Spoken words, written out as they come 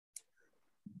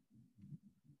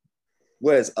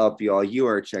What is up, y'all? You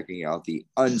are checking out the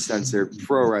Uncensored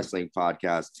Pro Wrestling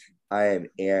Podcast. I am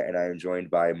Ant, and I am joined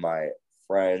by my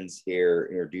friends here.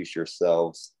 Introduce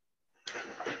yourselves.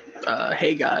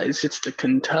 Hey guys, it's the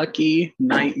Kentucky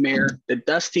Nightmare, the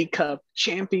Dusty Cup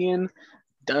champion,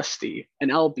 Dusty,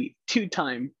 and I'll be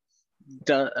two-time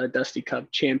Dusty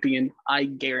Cup champion. I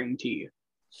guarantee.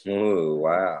 Oh,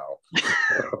 wow.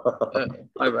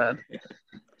 My bad.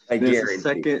 This is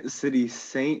Second City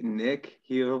Saint Nick,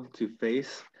 heel to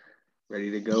face, ready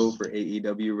to go for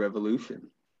AEW Revolution.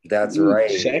 That's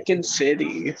right. Second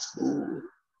City.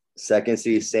 Second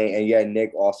City Saint, and yeah,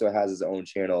 Nick also has his own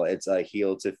channel. It's a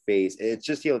heel to face. It's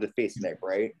just heel to face Nick,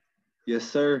 right? Yes,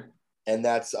 sir. And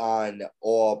that's on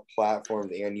all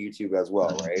platforms and YouTube as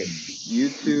well, right?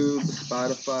 YouTube,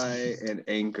 Spotify, and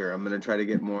Anchor. I'm going to try to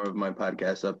get more of my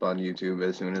podcasts up on YouTube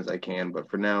as soon as I can. But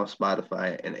for now,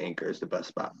 Spotify and Anchor is the best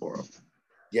spot for them.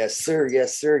 Yes, sir.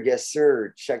 Yes, sir. Yes,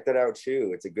 sir. Check that out,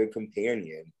 too. It's a good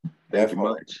companion. Thank you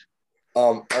much.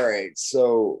 All right.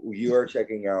 So you are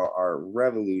checking out our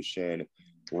Revolution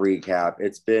recap.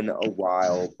 It's been a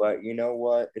while, but you know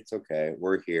what? It's okay.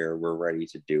 We're here. We're ready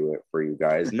to do it for you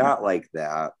guys. Not like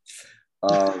that.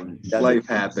 Life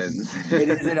happens. It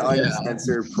is an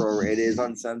uncensored It is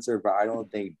uncensored, but I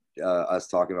don't think us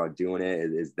talking about doing it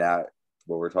is that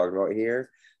what we're talking about here.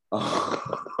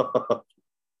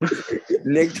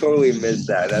 Nick totally missed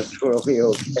that. That's totally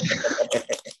okay.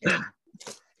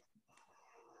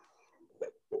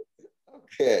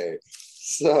 Okay.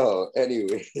 So,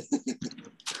 anyway.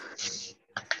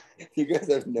 You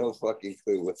guys have no fucking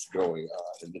clue what's going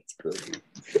on, and it's great.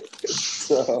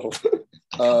 So,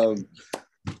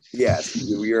 yes,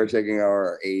 we are checking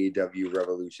our AEW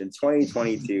Revolution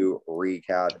 2022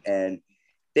 recap, and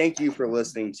thank you for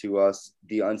listening to us.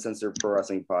 The Uncensored Pro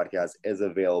Wrestling Podcast is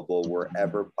available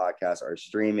wherever podcasts are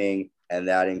streaming, and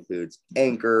that includes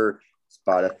Anchor,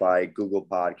 Spotify, Google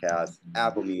Podcasts,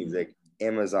 Apple Music,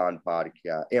 Amazon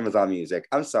Music.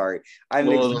 I'm sorry, I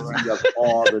mix these up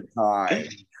all the time.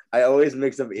 I always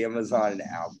mix up Amazon and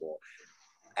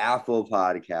Apple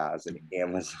Podcasts and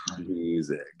Amazon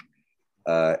Music,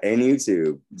 and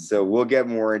YouTube. So we'll get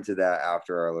more into that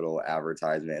after our little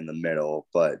advertisement in the middle,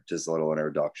 but just a little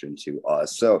introduction to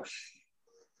us. So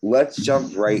let's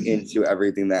jump right into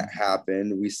everything that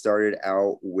happened. We started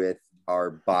out with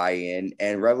our buy-in,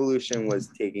 and Revolution was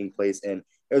taking place in,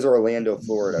 it was Orlando,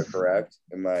 Florida, correct?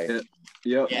 Am I?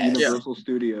 Yep. Yes. Universal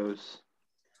Studios.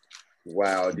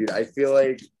 Wow, dude, I feel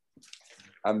like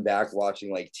I'm back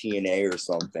watching like TNA or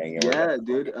something. Yeah,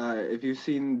 dude. If you've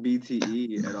seen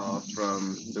BTE at all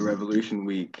from the Revolution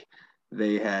week,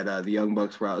 they had the Young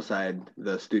Bucks were outside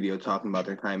the studio talking about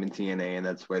their time in TNA, and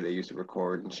that's where they used to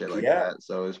record and shit like that.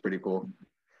 So it was pretty cool.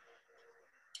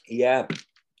 Yeah,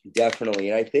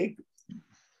 definitely. And I think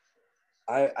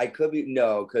I could be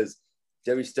because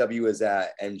WCW is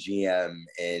at MGM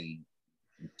in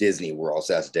Disney World,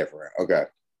 so that's different. Okay.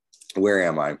 Where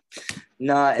am I?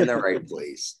 Not in the right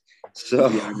place. So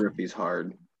geography's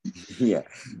hard. Yeah.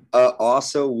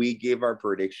 Also, we gave our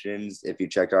predictions. If you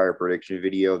checked out our prediction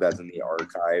video, that's in the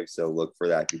archive. So look for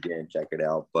that if you didn't check it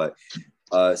out. But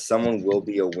someone will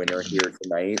be a winner here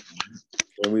tonight,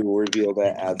 and we will reveal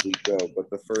that as we go. But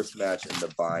the first match in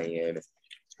the buy-in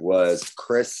was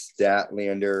Chris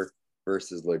Statlander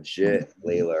versus legit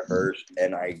Layla Hirsch.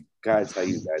 And I gotta tell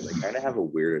you guys, I kind of have a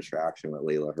weird attraction with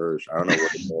Layla Hirsch. I don't know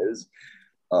what it is.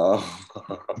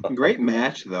 Great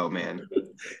match though, man.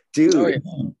 Dude,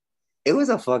 it was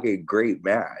a fucking great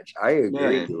match. I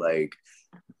agree. Man. Like,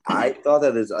 I thought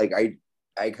that this, like,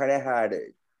 I kind of had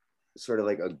sort of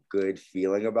like a good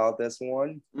feeling about this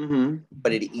one,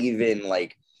 but it even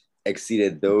like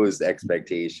exceeded those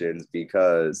expectations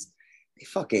because they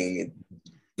fucking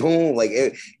boom, like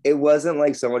it wasn't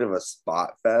like somewhat of a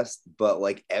spot fest, but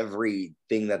like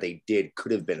everything that they did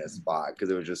could have been a spot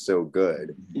because it was just so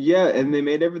good. Yeah, and they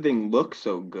made everything look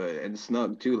so good and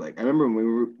snug too. Like I remember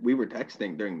when we were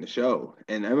texting during the show,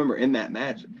 and I remember in that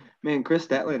match, man, Chris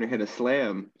Statlander hit a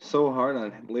slam so hard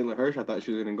on Layla Hirsch, I thought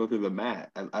she was gonna go through the mat.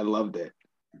 I loved it.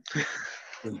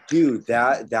 Dude,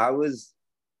 that was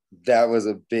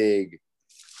a big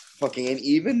fucking, and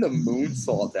even the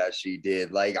moonsault that she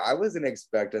did, like I wasn't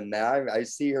expecting that. I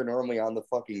see her normally on the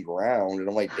fucking ground, and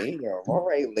I'm like, damn, all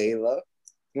right, Layla,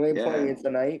 you ain't playing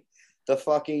tonight. The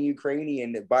fucking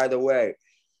Ukrainian, by the way,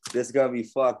 this is gonna be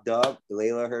fucked up.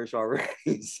 Layla Hirsch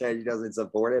already said she doesn't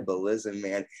support it, but listen,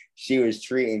 man, she was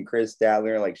treating Chris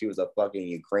Statler like she was a fucking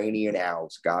Ukrainian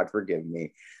house. God forgive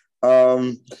me.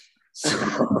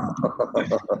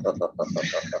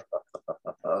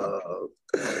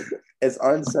 It's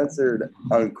uncensored,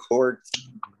 uncorked,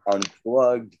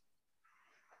 unplugged,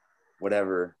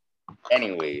 whatever.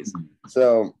 Anyways,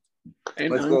 so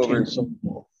And let's go over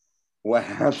uncancelable. what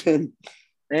happened.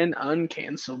 And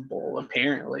uncancelable,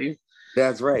 apparently.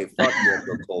 That's right. Fuck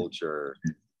cancel culture.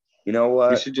 You know We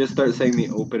what? should just start saying the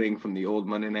opening from the old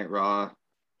Monday Night Raw,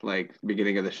 like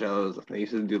beginning of the shows. They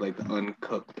used to do like the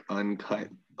uncooked, uncut,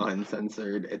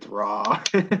 uncensored. It's raw.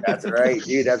 That's right,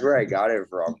 dude. That's where I got it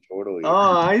from. Totally.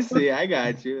 Oh, I see. I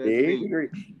got you.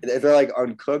 They're like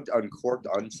uncooked, uncorked,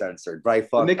 uncensored. But I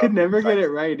fucked And they could up. never get it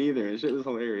right either. Shit was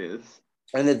hilarious.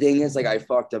 And the thing is, like, I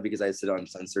fucked up because I said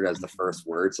uncensored as the first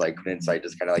word, so I couldn't. So I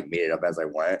just kind of like made it up as I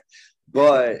went.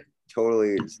 But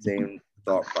totally same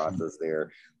thought process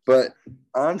there. But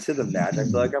on to the match. I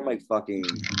feel like I'm like fucking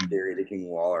Theory the King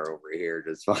Waller over here,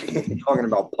 just fucking talking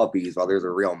about puppies while there's a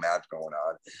real match going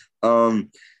on.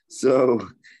 So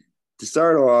to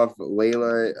start off,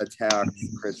 Layla attacks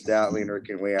Chris Statlander,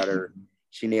 can way at her.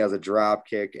 She nails a drop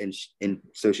kick, and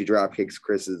so she drop kicks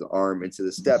Chris's arm into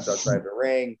the steps outside the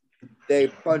ring. They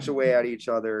punch away at each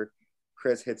other.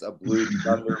 Chris hits a blue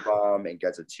thunder bomb and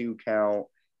gets a 2 count.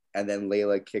 And then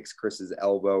Layla kicks Chris's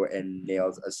elbow and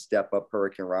nails a step up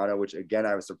Hurricane Rana, which again,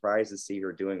 I was surprised to see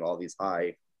her doing all these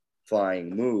high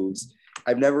flying moves.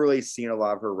 I've never really seen a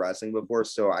lot of her wrestling before,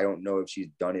 so I don't know if she's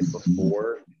done it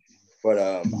before, but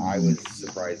I was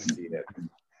surprised to see it.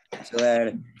 So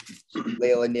then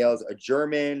Layla nails a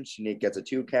German. She gets a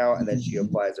 2 count, and then she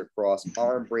applies a cross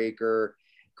arm breaker.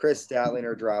 Chris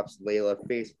Statlander drops Layla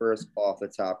face first off the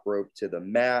top rope to the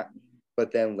mat,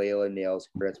 but then Layla nails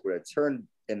Chris with a turn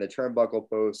in the turnbuckle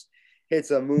post,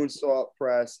 hits a moonsault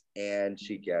press, and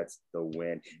she gets the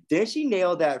win. Didn't she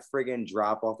nail that friggin'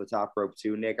 drop off the top rope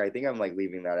too, Nick? I think I'm like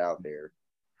leaving that out there.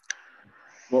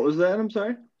 What was that? I'm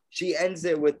sorry. She ends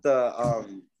it with the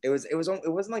was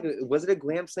it a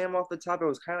glam slam off the top? It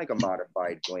was kind of like a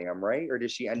modified glam, right? Or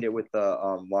did she end it with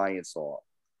the lion salt?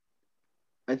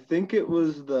 I think it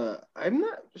was I'm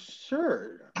not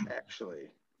sure actually.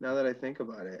 Now that I think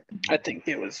about it, I think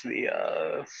it was the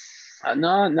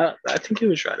no. I think it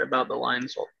was right about the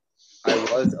lines. I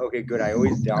was okay. Good. I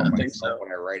always doubt myself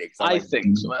when I write it. I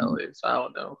think so. At least I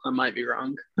don't know. I might be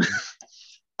wrong.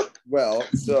 Well,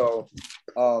 so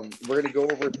we're gonna go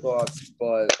over thoughts,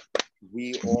 but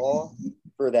we all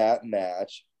for that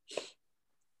match.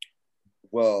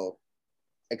 Well,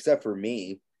 except for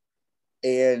me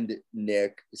and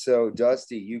Nick. So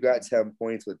Dusty, you got 10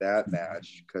 points with that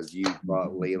match because you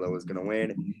thought Layla was gonna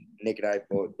win. Nick and I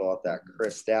both thought that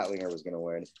Chris Statlander was gonna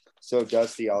win. So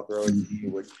Dusty, I'll throw it to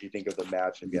you. What did you think of the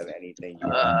match? If you have anything you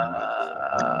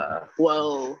want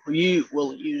well,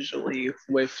 usually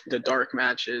with the dark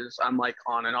matches, I'm like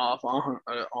on and off, on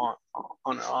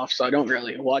and off, so I don't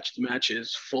really watch the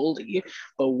matches fully.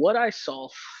 But what I saw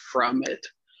from it,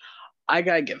 I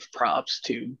gotta give props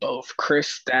to both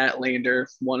Chris Statlander,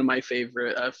 one of my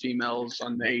favorite females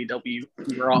on the AEW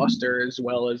roster, as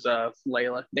well as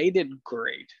Layla. They did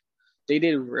great. They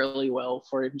did really well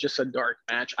for just a dark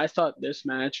match. I thought this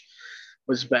match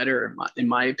was better, in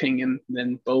my opinion,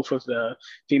 than both of the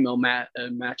female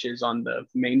matches on the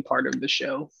main part of the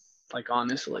show. Like,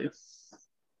 honestly.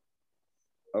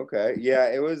 Okay.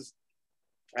 Yeah, it was.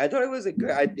 I thought it was a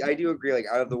good. I do agree. Like,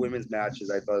 out of the women's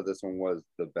matches, I thought this one was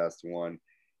the best one.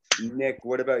 Nick,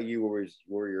 what about you? What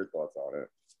were your thoughts on it?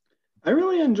 I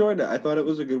really enjoyed it. I thought it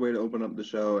was a good way to open up the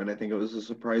show, and I think it was a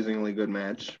surprisingly good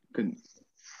match.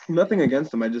 Nothing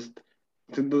against them. I just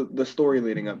the story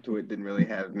leading up to it didn't really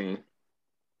have me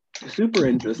super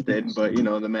interested, but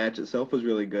the match itself was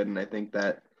really good, and I think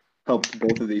that helped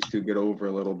both of these two get over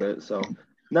a little bit. So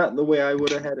not the way I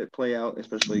would have had it play out,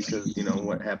 especially because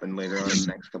what happened later on in the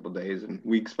next couple of days and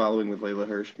weeks following with Layla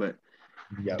Hirsch. But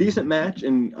decent match,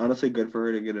 and honestly good for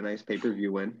her to get a nice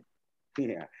pay-per-view win.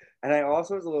 Yeah, and I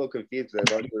also was a little confused because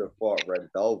I thought she would have fought Red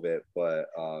Velvet, but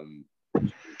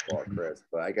she fought Chris.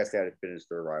 But I guess they had to finish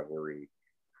their rivalry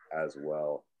as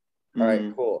well. All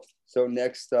right, cool. So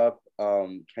next up,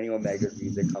 Kenny Omega's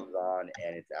music comes on,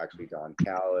 and it's actually Don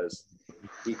Callis.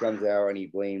 He comes out and he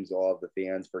blames all of the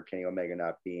fans for Kenny Omega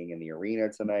not being in the arena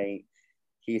tonight.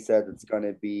 He says it's going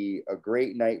to be a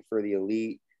great night for the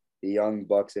Elite. The Young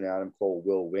Bucks and Adam Cole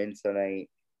will win tonight.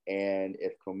 And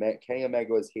if Kenny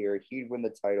Omega was here, he'd win the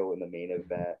title in the main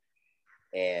event.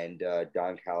 And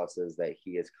Don Callis says that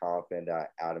he is confident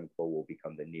that Adam Cole will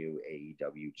become the new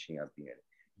AEW champion.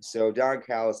 So Don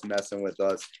Callis messing with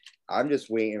us. I'm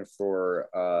just waiting for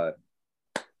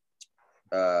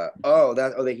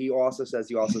he also says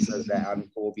that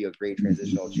Adam Cole will be a great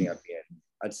transitional champion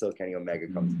until Kenny Omega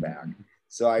comes back.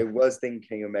 So I was thinking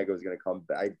Kenny Omega was gonna come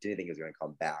back. I didn't think he was gonna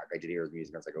come back. I did hear his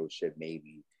music. I was like, oh shit,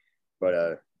 maybe.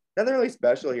 But nothing really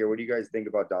special here. What do you guys think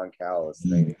about Don Callis?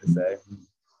 Anything to say?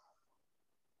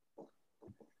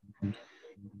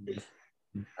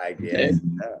 I guess.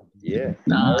 Yeah.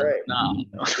 Nah, All right. nah.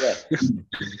 Yeah.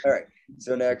 All right.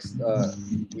 So next,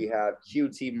 we have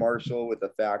QT Marshall with the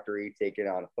Factory taking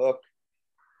on Hook,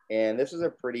 and this is a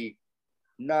pretty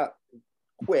not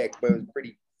quick, but it was a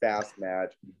pretty fast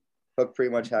match. Hook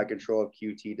pretty much had control of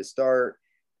QT to start.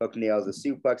 Hook nails a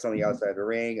suplex on the outside of the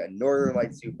ring, a Northern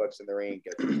Light suplex in the ring,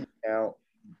 gets a count,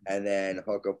 and then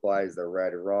Hook applies the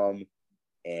red rum,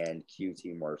 and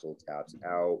QT Marshall taps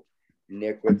out.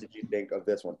 Nick, what did you think of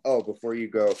this one? Oh, before you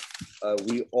go,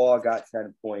 we all got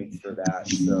 10 points for that.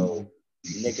 So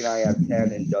Nick and I have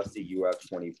 10, and Dusty, you have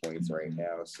 20 points right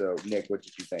now. So Nick, what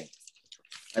did you think?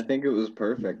 I think it was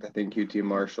perfect. I think QT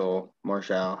Marshall,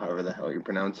 however the hell you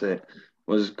pronounce it,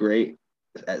 was great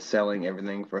at selling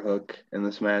everything for Hook in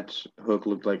this match. Hook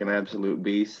looked like an absolute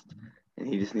beast, and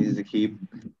he just needs to keep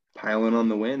piling on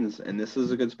the wins. And this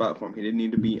is a good spot for him. He didn't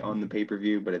need to be on the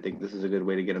pay-per-view, but I think this is a good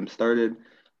way to get him started.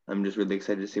 I'm just really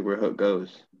excited to see where Hook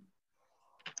goes.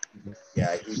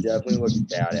 Yeah, he definitely looks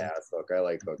badass. Hook, I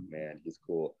like Hook, man. He's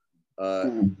cool.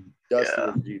 Dusty,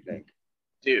 what did you think?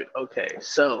 Dude, okay,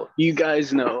 so you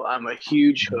guys know I'm a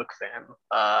huge Hook fan.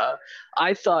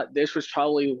 I thought this was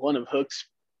probably one of Hook's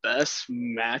best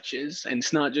matches, and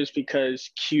it's not just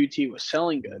because QT was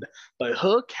selling good, but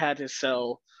Hook had to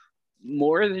sell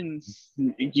more than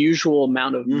usual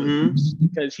amount of moves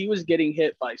because he was getting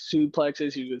hit by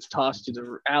suplexes. He was tossed to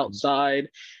the outside,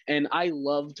 and I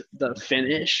loved the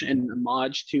finish and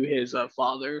homage to his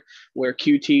father, where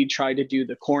QT tried to do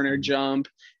the corner jump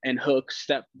and Hook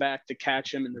stepped back to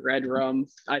catch him in the red rum.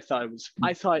 I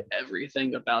thought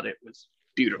everything about it was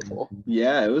beautiful.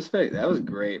 Yeah, it was fake. That was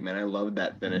great, man. I loved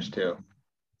that finish too.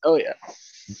 Oh yeah.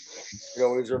 It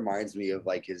always reminds me of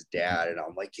like his dad, and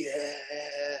I'm like,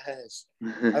 yes,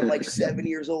 I'm like 7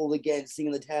 years old again,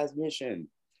 singing the Taz Mission.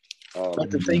 But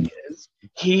the thing is,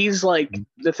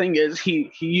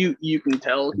 you can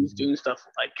tell he's doing stuff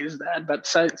like his dad,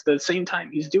 but at the same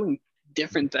time, he's doing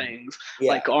different things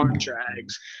like arm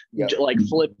drags, like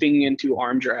flipping into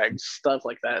arm drags, stuff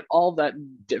like that, all that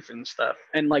different stuff,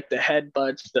 and like the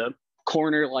headbutts, the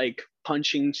corner like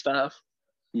punching stuff.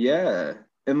 Yeah.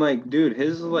 And like, dude,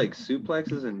 his like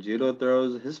suplexes and judo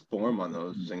throws, his form on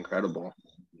those is incredible.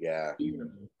 Yeah.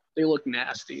 They look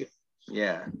nasty.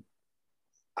 Yeah.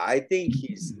 I think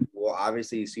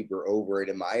obviously he's super over it.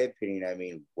 In my opinion, I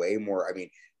mean, way more. I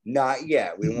mean, not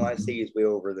yet. We don't want to say he's way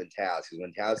over than Taz, because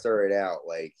when Taz started out,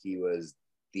 like, he was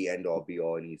the end all be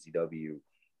all in ECW.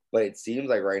 But it seems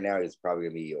like right now he's probably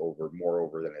going to be more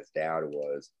over than his dad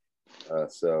was.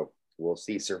 So we'll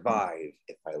see. Survive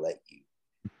if I let you.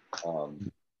 All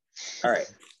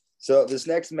right. So this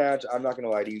next match, I'm not gonna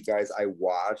lie to you guys, I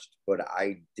watched, but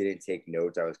I didn't take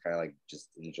notes. I was kind of like just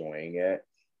enjoying it.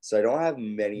 So I don't have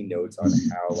many notes on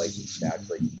how like this match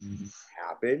like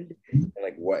happened and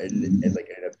like what and like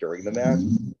ended up during the match.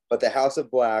 But the House of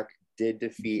Black did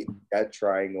defeat that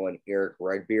Triangle and Eric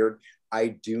Redbeard. I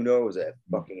do know it was a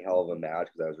fucking hell of a match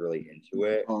because I was really into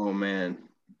it. Oh man.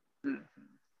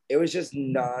 It was just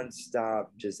nonstop,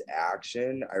 just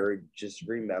action. Just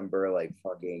remember like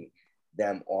fucking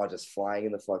them all just flying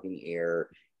in the fucking air.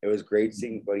 It was great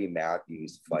seeing Buddy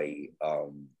Matthews fight.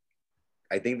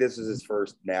 I think this was his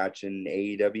first match in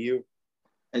AEW.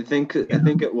 I think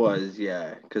it was,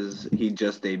 yeah, because he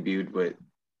just debuted with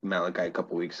Malachi a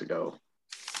couple weeks ago.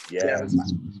 Yeah,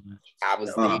 I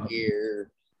was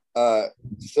here.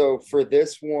 So for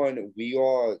this one, we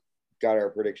all got our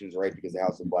predictions right because the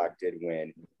House of Black did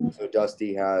win. So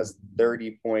Dusty has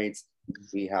 30 points.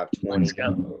 We have 20.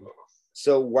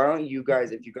 So why don't you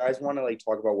guys, if you guys want to like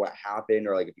talk about what happened,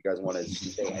 or like if you guys want to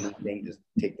say anything, just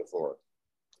take the floor.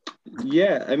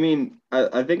 Yeah, I mean,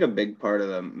 I think a big part of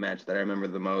the match that I remember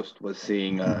the most was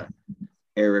seeing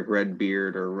Eric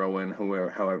Redbeard or Rowan,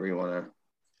 however you want to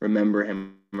remember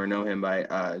him or know him by.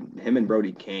 Him and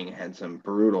Brody King had some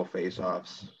brutal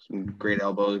face-offs, some great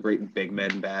elbows, great big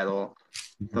men battle.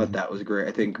 Thought that was great.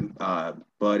 I think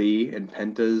Buddy and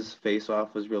Penta's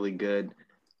face-off was really good.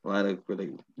 A lot of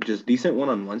really just decent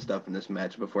one-on-one stuff in this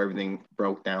match before everything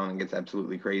broke down and gets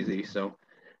absolutely crazy. So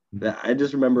I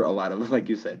just remember a lot of, like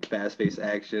you said, fast-paced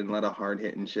action, a lot of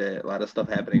hard-hitting shit, a lot of stuff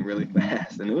happening really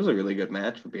fast, and it was a really good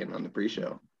match for being on the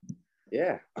pre-show.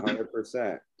 Yeah,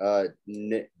 100%.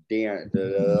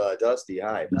 Dusty,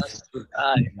 hi.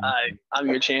 Hi. I'm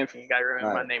your champion. You gotta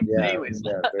remember my name. Yeah, Anyways.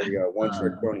 yeah, there you go. One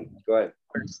trick pony. Go ahead.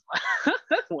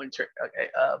 One trick. Okay.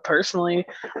 Personally,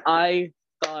 I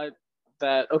thought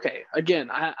that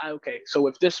so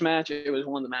with this match, it was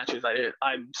one of the matches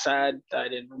I'm sad that I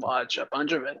didn't watch a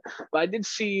bunch of it, but I did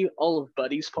see all of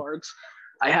Buddy's parts.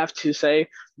 I have to say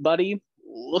Buddy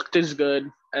looked as good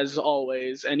as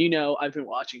always. And, I've been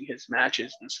watching his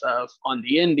matches and stuff on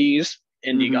the indies,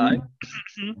 indie guy.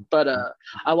 But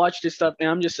I watched his stuff, and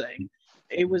I'm just saying,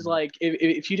 it was like,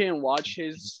 if you didn't watch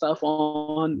his stuff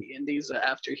on the indies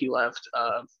after he left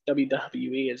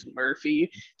WWE as Murphy,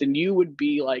 then you would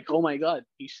be like, oh my God,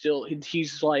 he's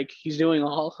doing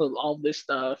all this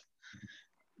stuff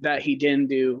that he didn't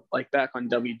do like back on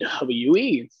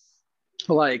WWE,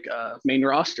 like main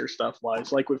roster stuff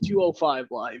wise. Like with 205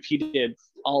 Live, he did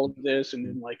all of this and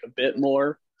then like a bit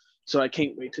more. So I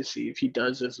can't wait to see if he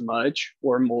does as much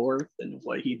or more than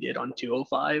what he did on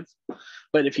 205.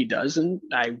 But if he doesn't,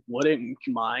 I wouldn't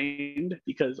mind,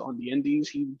 because on the indies,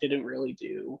 he didn't really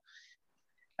do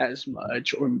as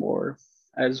much or more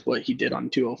as what he did on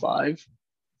 205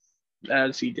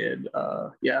 as he did.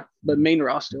 But main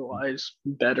roster wise,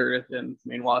 better than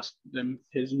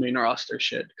his main roster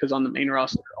shit. Because on the main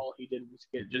roster, all he did was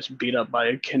get just beat up by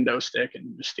a kendo stick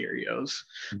and Mysterios.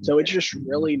 So it's just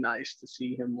really nice to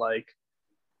see him like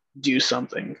do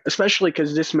something, especially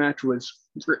because this match was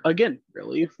again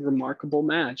really remarkable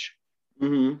match.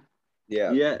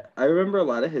 Yeah, I remember a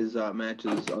lot of his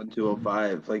matches on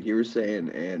 205, like you were saying,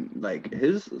 and like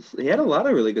he had a lot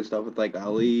of really good stuff with like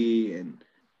Ali and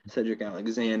Cedric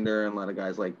Alexander and a lot of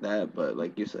guys like that. But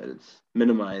like you said, it's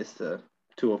minimized to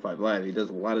 205 Live. He does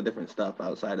a lot of different stuff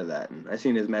outside of that. And I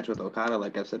seen his match with Okada,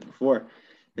 like I've said before,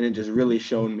 and it just really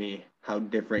showed me how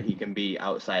different he can be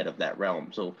outside of that realm.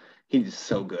 So he's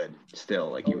so good still,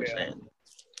 like you were saying.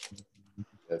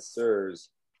 Yes, sirs.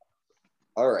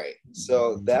 All right,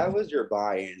 so that was your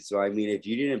buy-in. So I mean, if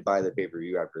you didn't buy the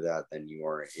pay-per-view after that, then you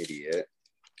are an idiot.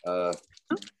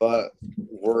 But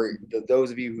for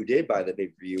those of you who did buy the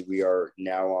pay-per-view, we are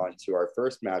now on to our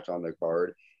first match on the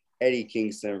card, Eddie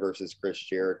Kingston versus Chris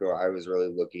Jericho. I was really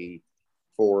looking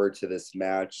forward to this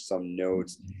match. Some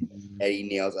notes: Eddie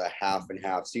nails a half and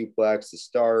half suplex to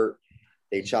start.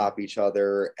 They chop each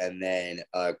other, and then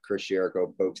Chris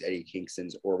Jericho pokes Eddie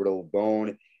Kingston's orbital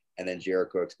bone, and then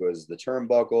Jericho exposes the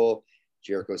turnbuckle.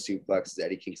 Jericho suplexes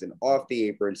Eddie Kingston off the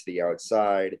apron to the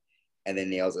outside, and then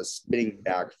nails a spinning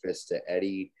back fist to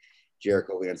Eddie.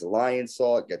 Jericho lands a lion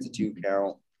salt, gets a 2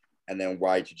 count, and then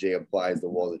Y2J applies the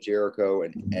wall to Jericho,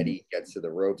 and Eddie gets to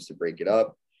the ropes to break it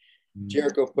up.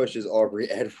 Jericho pushes Aubrey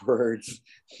Edwards,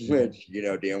 which,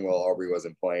 damn well Aubrey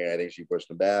wasn't playing. I think she pushed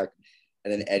him back.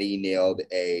 And then Eddie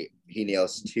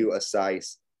nails two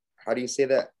Asai, how do you say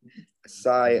that?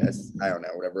 I don't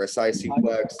know, whatever. Asai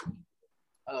suplex.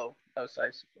 Oh, Asai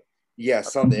suplex. Yeah,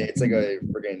 something. It's like a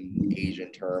friggin'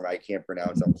 Asian term. I can't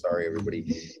pronounce. I'm sorry, everybody.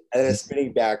 And then a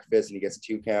spinning back fist, and he gets a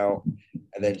 2 count.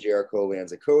 And then Jericho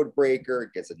lands a code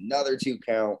breaker, gets another 2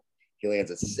 count. He lands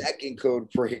a second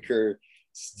code breaker,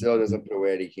 still doesn't put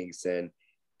away Eddie Kingston.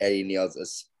 Eddie nails a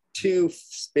 2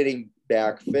 spinning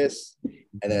back fists,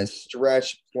 and then a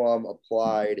stretch plum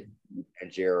applied,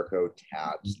 and Jericho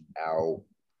taps out.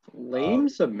 Lame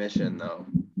submission, though.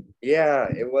 Yeah,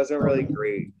 it wasn't really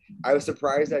great. I was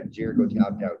surprised that Jericho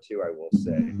tapped out too, I will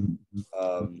say.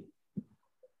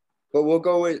 But we'll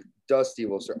go with Dusty.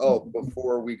 We'll start. Oh,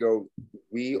 before we go,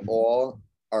 we all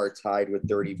are tied with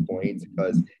 30 points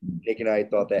because Nick and I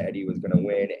thought that Eddie was going to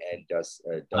win, and Dusty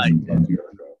thought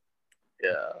Jericho.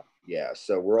 Yeah,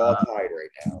 so we're all tied right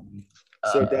now.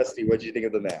 So, Dusty, what did you think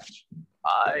of the match?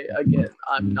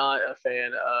 I'm not a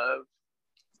fan of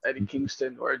Eddie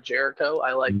Kingston or Jericho.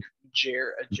 I like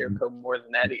Jericho more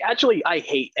than Eddie. Actually, I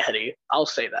hate Eddie. I'll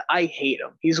say that. I hate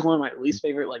him. He's one of my least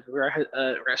favorite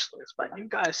wrestlers. But you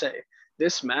gotta say,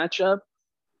 this matchup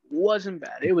wasn't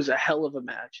bad. It was a hell of a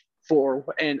match.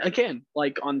 And again,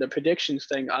 like on the predictions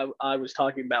thing, I was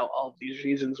talking about all of these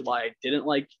reasons why I didn't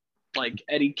like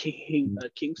Eddie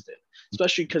Kingston,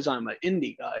 especially because I'm an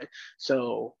indie guy.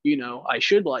 So, I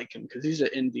should like him because he's an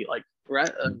indie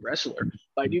wrestler.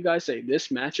 But I do guys say this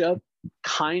matchup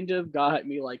kind of got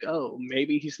me like, oh,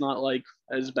 maybe he's not like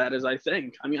as bad as I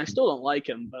think. I mean, I still don't like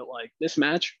him, but like this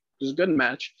match was a good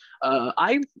match.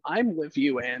 I'm with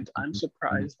you, and I'm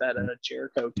surprised that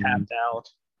Jericho tapped out.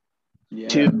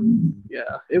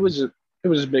 It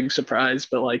was a big surprise,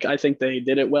 but like I think they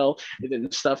did it well. And then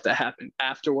the stuff that happened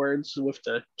afterwards with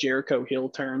the Jericho heel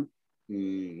turn.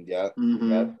 Yeah.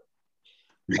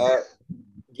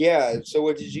 So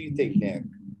what did you think, Nick?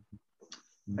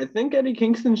 I think Eddie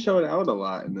Kingston showed out a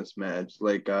lot in this match.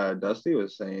 Like Dusty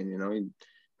was saying, he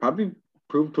probably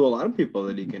proved to a lot of people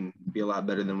that he can be a lot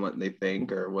better than what they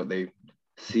think or what they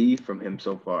see from him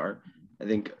so far. I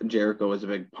think Jericho is a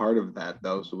big part of that,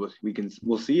 though. So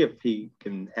we'll see if he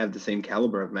can have the same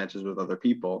caliber of matches with other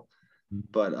people.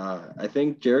 But I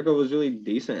think Jericho was really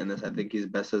decent in this. I think he's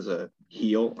best as a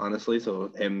heel, honestly.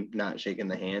 So him not shaking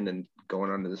the hand and going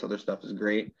on to this other stuff is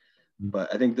great.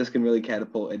 But I think this can really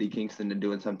catapult Eddie Kingston to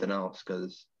doing something else,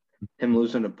 because him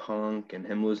losing to Punk and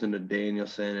him losing to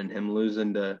Danielson and him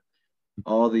losing to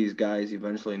all these guys,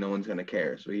 eventually no one's going to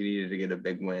care. So he needed to get a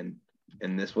big win.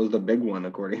 And this was the big one,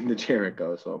 according to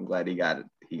Jericho. So I'm glad he got it.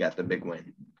 He got the big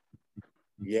win.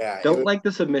 Yeah. Don't like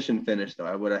the submission finish, though.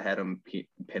 I would have had him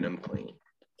pin him clean.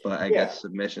 But I guess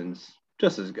submission's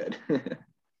just as good.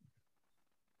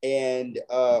 And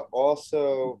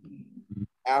also,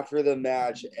 after the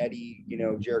match, Eddie,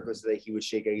 Jericho said that he would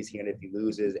shake Eddie's hand if he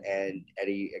loses, and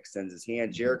Eddie extends his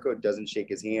hand. Jericho doesn't shake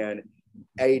his hand.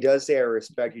 Eddie does say, "I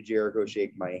respect you, Jericho,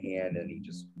 shake my hand," and he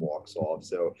just walks off.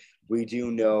 So we do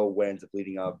know what ends up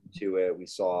leading up to it. We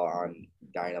saw on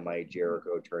Dynamite,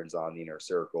 Jericho turns on the Inner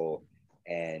Circle,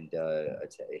 and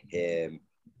him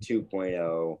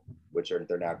 2.0, which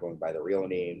they're not going by the real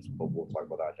names, but we'll talk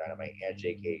about that on Dynamite, and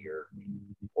Jake Hager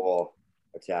all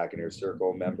attack Inner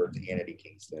Circle members and Eddie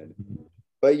Kingston.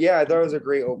 But yeah, I thought it was a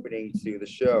great opening to the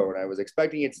show, and I was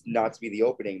expecting it not to be the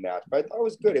opening match, but I thought it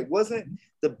was good. It wasn't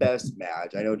the best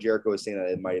match. I know Jericho was saying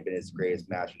that it might have been his greatest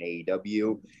match in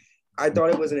AEW. I thought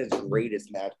it wasn't his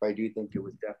greatest match, but I do think it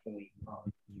was definitely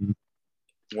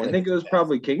I think it was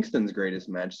probably Kingston's greatest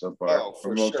match so far,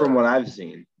 sure. From what I've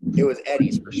seen. It was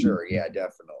Eddie's for sure. Yeah,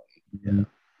 definitely. Yeah.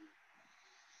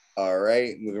 All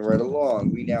right, moving right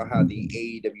along. We now have the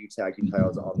AEW Tag Team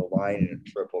titles on the line in a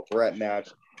triple threat match.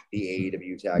 The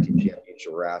AEW Tag Team Champion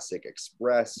Jurassic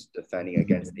Express defending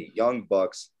against the Young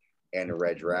Bucks and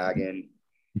Red Dragon.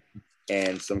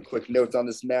 And some quick notes on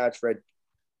this match.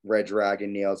 Red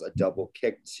Dragon nails a double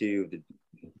kick to the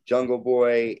Jungle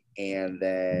Boy, and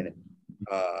then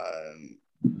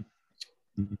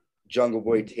Jungle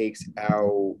Boy takes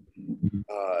out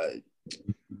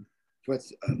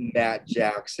Matt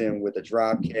Jackson with a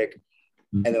drop kick,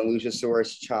 and then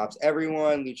Luchasaurus chops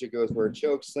everyone. Lucha goes for a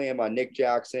choke slam on Nick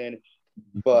Jackson,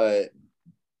 but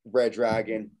Red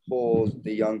Dragon pulls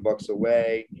the Young Bucks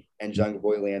away, and Jungle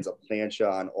Boy lands a plancha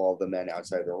on all the men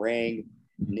outside the ring.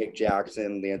 Nick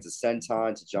Jackson lands a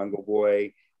senton to Jungle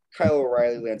Boy. Kyle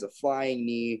O'Reilly lands a flying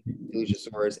knee to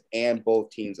Luchasaurus, and both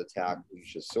teams attack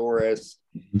Luchasaurus.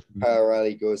 Kyle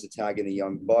O'Reilly goes to tagging the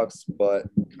Young Bucks, but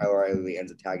Kyle O'Reilly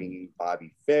ends up tagging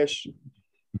Bobby Fish.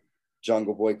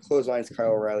 Jungle Boy clotheslines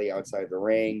Kyle O'Reilly outside the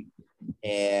ring,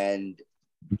 and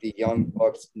the Young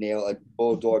Bucks nail a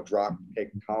bulldog drop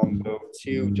kick combo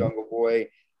to Jungle Boy.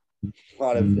 A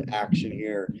lot of action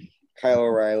here. Kyle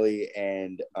O'Reilly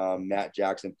and Matt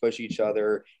Jackson push each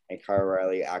other, and Kyle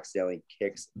O'Reilly accidentally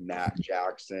kicks Matt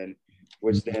Jackson,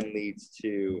 which then leads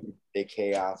to the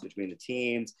chaos between the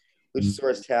teams.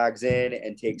 Luchasaurus tags in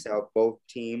and takes out both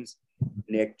teams.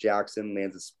 Nick Jackson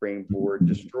lands a springboard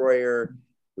destroyer.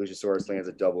 Luchasaurus lands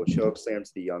a double choke slam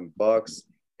to the Young Bucks,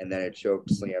 and then a choke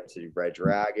slam to Red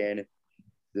Dragon.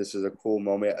 This is a cool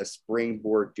moment. A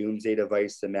springboard doomsday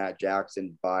device to Matt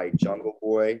Jackson by Jungle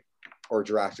Boy or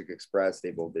Jurassic Express.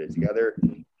 They both did it together.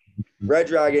 Red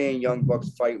Dragon and Young Bucks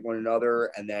fight one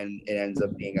another, and then it ends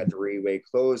up being a three-way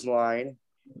clothesline.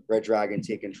 Red Dragon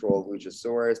take control of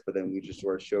Luchasaurus, but then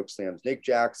Luchasaurus choke slams Nick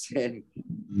Jackson.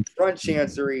 Front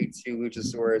chancery to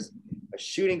Luchasaurus. A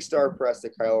shooting star press to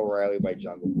Kyle O'Reilly by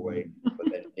Jungle Boy,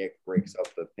 but then Nick breaks up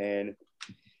the pin.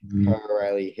 Kyle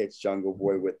O'Reilly hits Jungle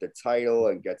Boy with the title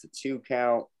and gets a 2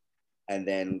 count. And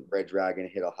then Red Dragon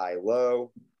hit a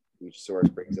high-low.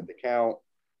 Luchasaurus breaks up the count.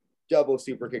 Double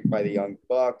super kick by the Young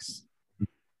Bucks.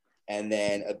 And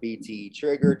then a BTE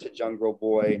trigger to Jungle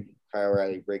Boy. Kyle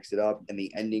O'Reilly breaks it up. And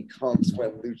the ending comes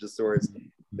when Luchasaurus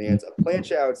lands a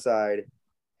plancha outside.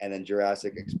 And then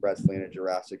Jurassic Express landed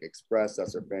Jurassic Express.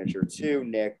 That's their finisher to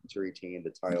Nick to retain the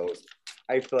titles.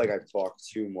 I feel like I've talked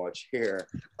too much here.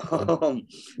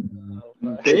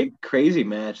 Big, crazy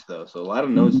match, though. So a lot of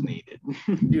notes needed.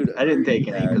 Dude, I didn't take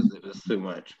any because it was too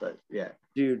much. But yeah.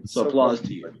 Dude, so applause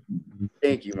to you.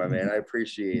 Thank you, my man. I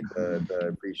appreciate the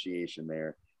appreciation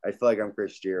there. I feel like I'm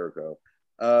Chris Jericho.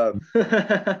 What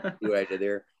I did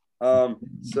there.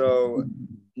 So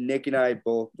Nick and I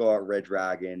both thought Red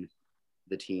Dragon,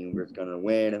 the team, was going to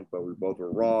win, but we both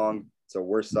were wrong. So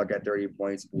we're stuck at 30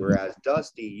 points. Whereas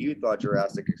Dusty, you thought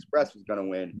Jurassic Express was going to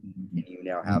win, and you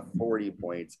now have 40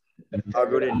 points. I'll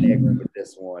go to Nick with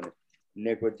this one.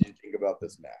 Nick, what did you think about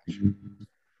this match?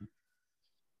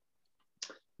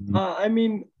 I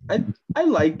mean, I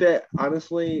liked it.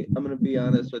 Honestly, I'm going to be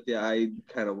honest with you. I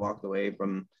kind of walked away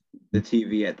from the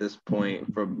TV at this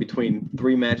point. From between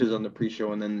 3 matches on the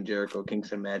pre-show and then the Jericho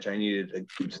Kingston match, I needed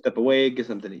to step away, get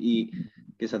something to eat,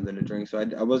 get something to drink. So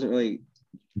I wasn't really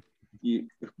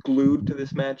glued to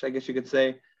this match, I guess you could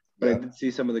say. But yeah. I did see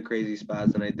some of the crazy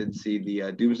spots, and I did see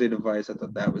the Doomsday device. I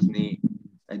thought that was neat.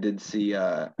 I did see,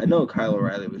 I know Kyle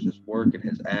O'Reilly was just working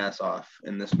his ass off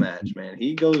in this match, man.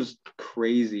 He goes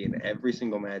crazy in every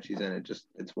single match he's in.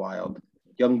 It's wild.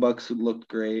 Young Bucks looked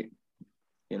great.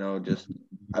 You know, just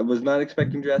I was not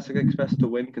expecting Jurassic Express to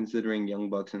win considering Young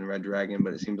Bucks and Red Dragon,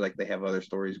 but it seems like they have other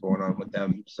stories going on with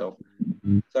them. So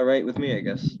it's all right with me, I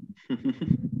guess.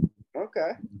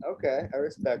 Okay, I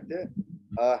respect it.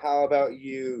 How about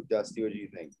you, Dusty? What do you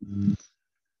think?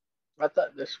 I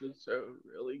thought this was a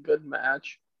really good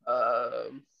match.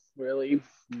 Really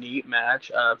neat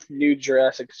match. Knew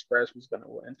Jurassic Express was going to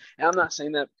win. And I'm not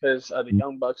saying that because the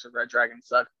Young Bucks or Red Dragon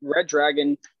suck. Red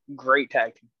Dragon, great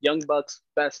tag team. Young Bucks,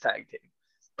 best tag team.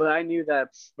 But I knew that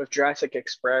with Jurassic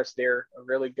Express, they're a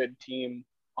really good team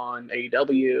on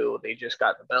AEW. They just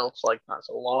got the belts like not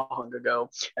so long ago,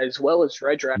 as well as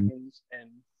Red Dragons and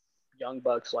Young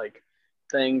Bucks like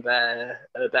thing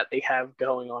that they have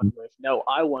going on with no,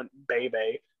 I want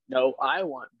Bebe. No, I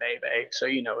want Bebe. So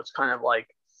it's kind of like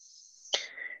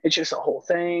it's just a whole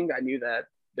thing. I knew that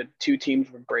the two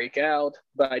teams would break out,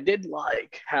 but I did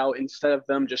like how instead of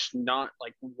them just not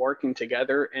like working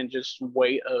together and just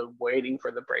waiting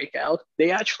for the breakout,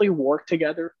 they actually work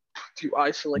together to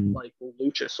isolate like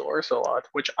Luchasaurus a lot,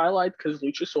 which I like because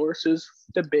Luchasaurus is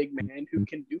the big man who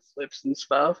can do flips and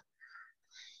stuff.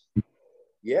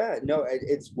 Yeah, no,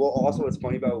 it's also what's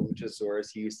funny about Luchasaurus,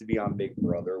 he used to be on Big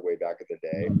Brother way back in the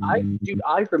day.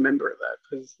 I remember that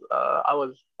because I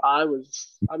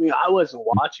wasn't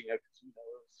watching it because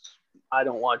I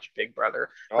don't watch Big Brother.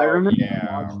 I remember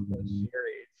watching the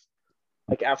series.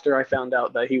 Like after I found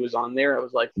out that he was on there, I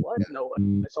was like, "What? Yeah. No!"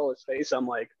 I saw his face. I'm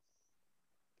like,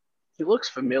 he looks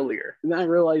familiar, and then I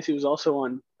realized he was also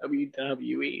on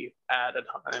WWE at a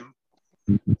time.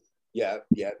 Yeah,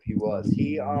 he was.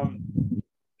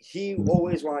 He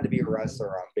always wanted to be a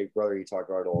wrestler on Big Brother. He talked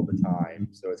about it all the time,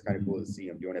 so it's kind of cool to see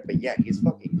him doing it. But yeah, he's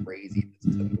fucking crazy.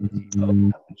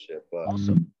 Shit, but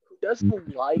also, who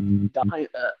doesn't like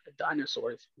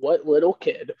dinosaurs? What little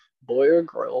kid, boy or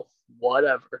girl,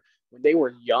 whatever, when they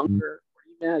were younger or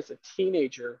even as a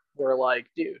teenager, were like,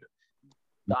 dude,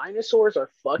 dinosaurs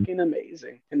are fucking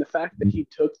amazing. And the fact that he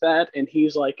took that and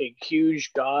he's like a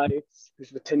huge guy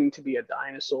who's pretending to be a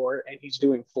dinosaur and he's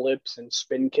doing flips and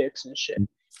spin kicks and shit,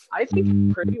 I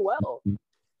think pretty well.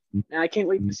 And I can't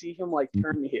wait to see him like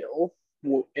turn heel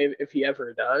if he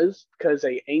ever does, because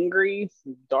a angry,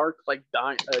 dark like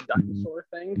dinosaur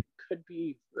thing could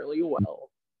be really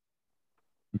well.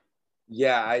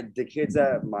 Yeah, the kids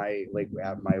at my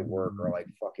work are like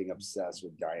fucking obsessed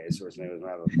with dinosaurs, and they was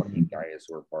gonna have a fucking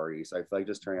dinosaur party. So I feel like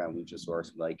just turning on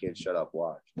Luchasaurus and like, kids, shut up,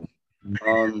 watch.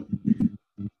 All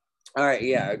right,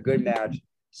 yeah, a good match.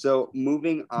 So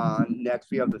moving on, next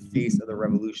we have the Face of the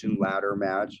Revolution ladder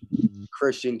match.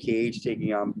 Christian Cage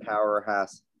taking on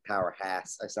Powerhouse.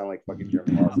 I sound like fucking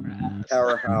German.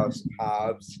 Powerhouse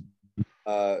Hobbs.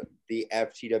 The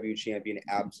FTW champion,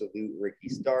 Absolute Ricky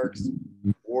Starks,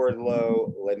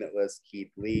 Wardlow, Limitless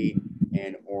Keith Lee,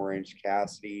 and Orange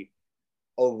Cassidy.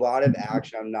 A lot of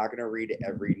action. I'm not going to read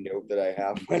every note that I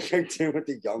have like I did with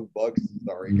the Young Bucks.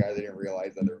 Sorry, guys, I didn't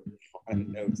realize that there were a lot of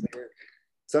notes there.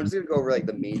 So I'm just going to go over like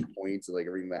the main points of like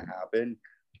everything that happened.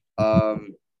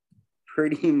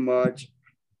 Pretty much,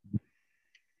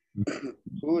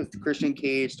 Christian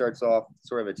Cage starts off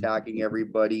sort of attacking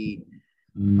everybody.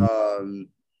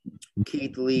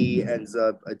 Keith Lee ends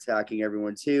up attacking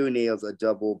everyone too, nails a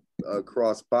double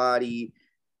cross body,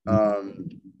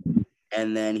 and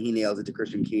then he nails it to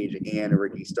Christian Cage and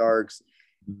Ricky Starks.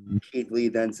 Keith Lee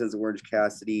then sends Orange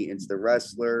Cassidy into the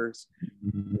wrestlers.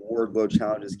 Wardlow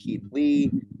challenges Keith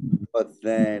Lee, but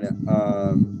then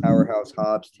Powerhouse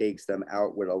Hobbs takes them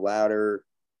out with a ladder.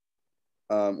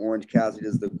 Orange Cassidy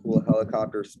does the cool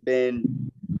helicopter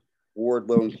spin.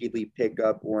 Wardlow and Keith Lee pick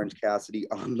up Orange Cassidy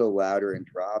on the ladder and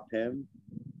drop him.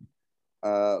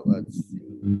 Let's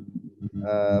see.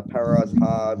 Powerhouse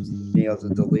Hobbs nails a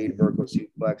delayed vertical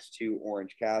suplex to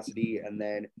Orange Cassidy, and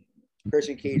then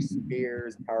Christian Cage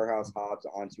spears Powerhouse Hobbs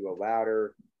onto a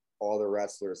ladder. All the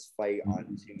wrestlers fight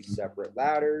on two separate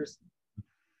ladders.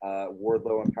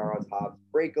 Wardlow and Powerhouse Hobbs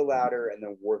break a ladder, and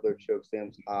then Wardlow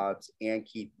chokeslams Hobbs and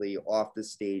Keith Lee off the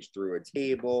stage through a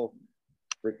table.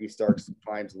 Ricky Starks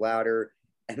climbs ladder,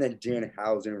 and then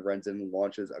Danhausen runs in and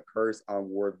launches a curse on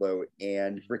Wardlow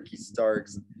and Ricky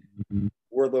Starks.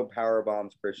 Wardlow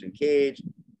powerbombs Christian Cage,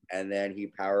 and then he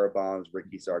powerbombs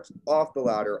Ricky Starks off the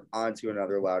ladder onto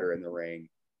another ladder in the ring,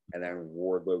 and then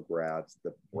Wardlow grabs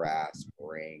the brass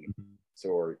ring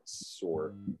sword.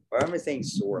 Why am I saying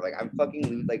sword? Like, I'm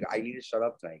fucking like, I need to shut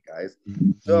up tonight, guys.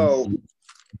 So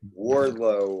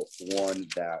Wardlow won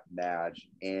that match,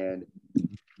 and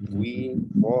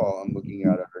I'm looking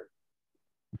at her.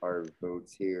 our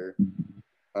votes here.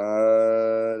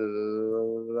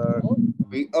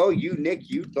 You Nick,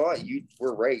 you thought you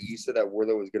were right. You said that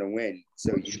Wardlow was going to win,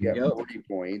 so you get 40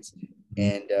 points,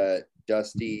 and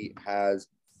Dusty has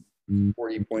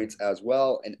 40 points as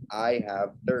well, and I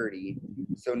have 30.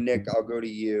 So Nick, I'll go to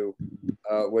you.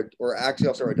 I'll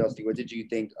start with Dusty. What did you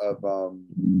think of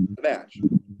the match?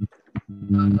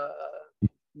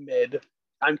 Mid.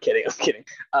 I'm kidding.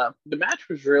 The match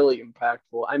was really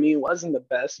impactful. I mean, it wasn't the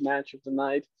best match of the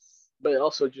night, but it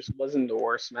also just wasn't the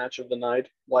worst match of the night.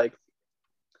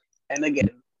 And again,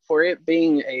 for it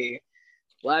being a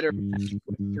ladder match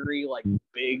with three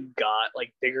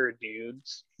bigger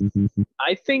dudes,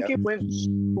 I think it went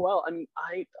well. I mean,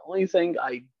 the only thing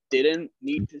I didn't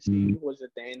need to see was a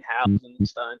Danhausen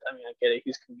stunt. I mean, I get it.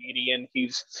 He's a comedian.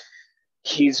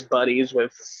 He's buddies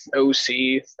with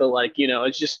OC, but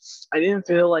it's just I didn't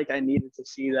feel like I needed to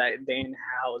see that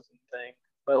Danhausen thing.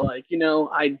 But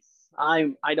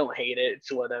I don't hate it.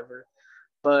 It's whatever.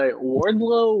 But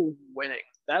Wardlow winning,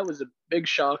 that was a big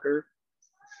shocker.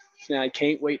 And I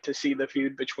can't wait to see the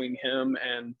feud between him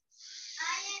and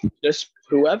just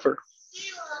whoever.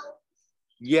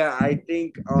 Yeah, I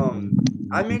think I'm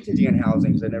into Danhausen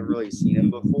because I've never really seen him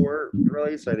before,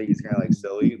 really. So I think he's kind of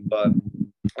silly. But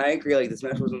I agree. This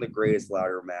match wasn't the greatest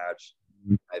ladder match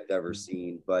I've ever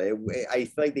seen, but I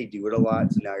feel like they do it a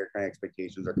lot. So now your kind of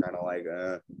expectations are kind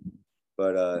of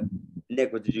But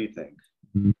Nick, what did you think?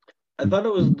 I thought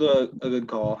it was a good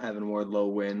call having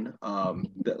Wardlow win.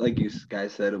 Like you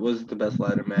guys said, it was the best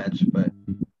ladder match, but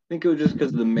I think it was just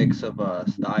because of the mix of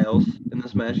styles in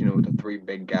this match. With the three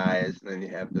big guys, and then you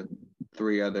have the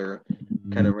three other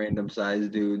kind of random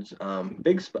sized dudes.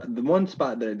 Big spot. The one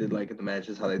spot that I did like in the match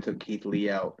is how they took Keith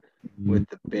Lee out with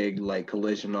the big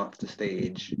collision off the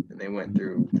stage, and they went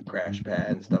through the crash pad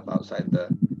and stuff outside the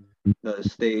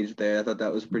stage there. I thought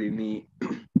that was pretty neat.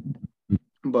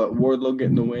 But Wardlow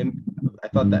getting the win, I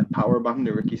thought that powerbomb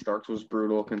to Ricky Starks was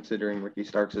brutal, considering Ricky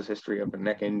Starks' history of a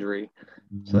neck injury.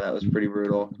 So that was pretty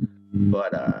brutal.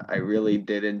 But I really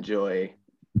did enjoy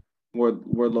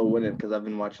Wardlow winning because I've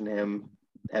been watching him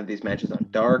have these matches on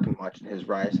Dark and watching his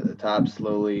rise to the top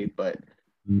slowly. But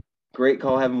great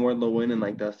call having Wardlow win. And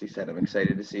like Dusty said, I'm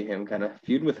excited to see him kind of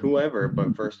feud with whoever.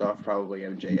 But first off, probably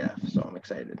MJF. So I'm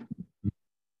excited.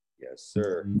 Yes,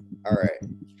 sir. All right.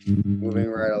 Moving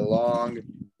right along,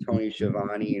 Tony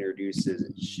Schiavone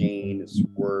introduces Shane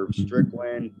Swerve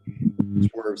Strickland.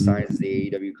 Swerve signs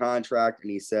the AEW contract,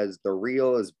 and he says the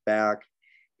real is back.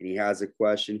 And he has a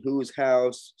question: whose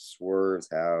house? Swerve's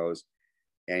house.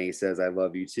 And he says, "I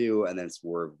love you too." And then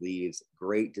Swerve leaves.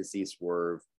 Great to see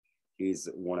Swerve. He's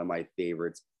one of my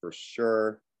favorites for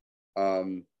sure.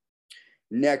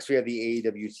 Next, we have the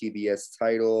AEW TBS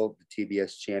title, the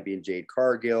TBS champion Jade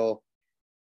Cargill.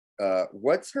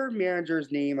 What's her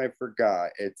manager's name? I forgot.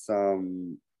 It's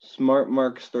Smart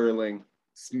Mark Sterling.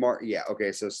 Smart, yeah.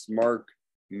 Okay, so Smart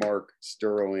Mark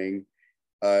Sterling.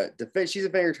 She's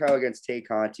defending her title against Tay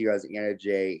Conti, who has Anna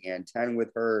Jay and 10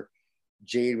 with her.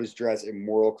 Jade was dressed in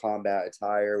Mortal Kombat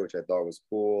attire, which I thought was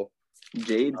cool.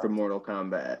 Jade from Mortal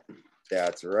Kombat.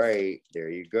 That's right. There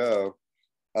you go.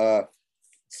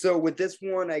 So with this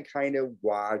one, I kind of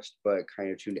watched, but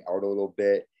kind of tuned out a little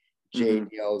bit. Jade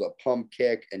nailed a pump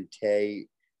kick, and Tay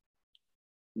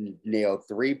nailed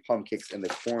 3 pump kicks in the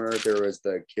corner. There was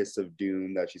the kiss of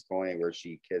doom that she's calling, where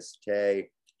she kissed Tay.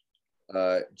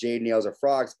 Jade nails a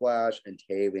frog splash, and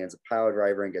Tay lands a power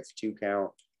driver and gets 2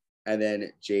 count. And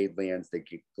then Jade lands the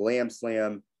glam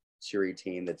slam to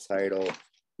retain the title.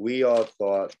 We all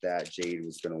thought that Jade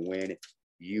was going to win.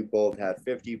 You both have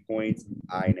 50 points.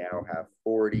 I now have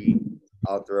 40.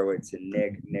 I'll throw it to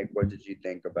Nick. Nick, what did you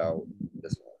think about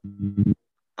this one?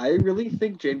 I really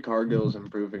think Jade Cargill is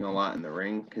improving a lot in the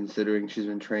ring, considering she's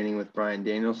been training with Bryan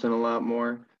Danielson a lot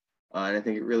more. And I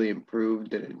think it really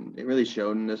improved, and it really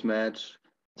showed in this match.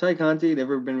 Tay Conti,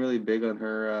 never been really big on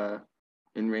her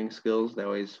in-ring skills. They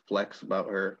always flex about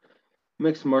her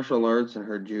mixed martial arts and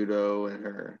her judo and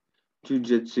her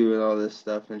jiu-jitsu and all this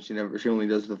stuff, and she only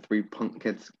does the 3 punt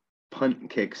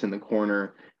kicks in the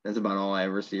corner. That's about all I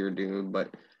ever see her do, but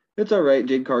it's all right.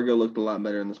 Jade Cargill looked a lot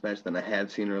better in this match than I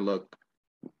have seen her look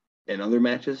in other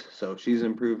matches, so she's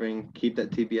improving. Keep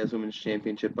that TBS Women's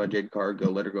Championship by Jade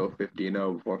Cargill. Let her go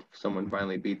 50-0 before someone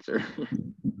finally beats her.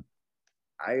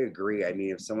 I agree. I mean,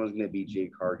 if someone's going to beat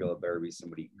Jade Cargill, it better be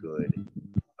somebody good.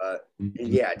 And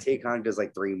yeah, Tay Conti does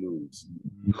 3 moves.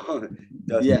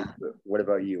 Dustin, yeah. What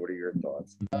about you? What are your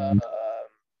thoughts? I'm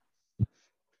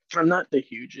not the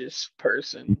hugest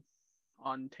person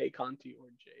on Tay Conti or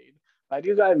Jade. I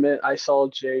do gotta admit, I saw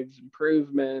Jade's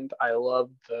improvement. I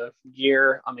love the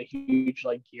gear. I'm a huge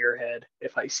like gearhead.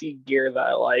 If I see gear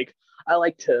that I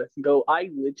like to go.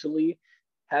 I literally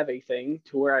have a thing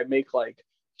to where I make like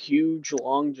huge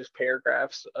long just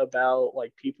paragraphs about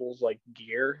like people's like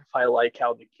gear. If I like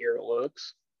how the gear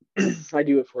looks, I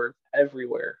do it for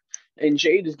everywhere. And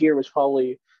Jade's gear was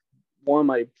probably one of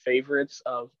my favorites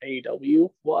of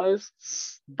AEW was.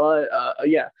 But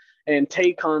yeah, and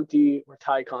Tay Conti or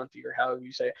Ty Conti or however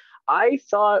you say it, I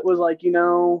thought was like,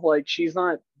 like she's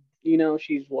not,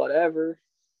 she's whatever.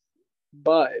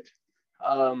 But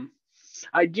um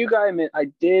I do gotta admit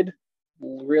I did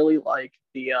really like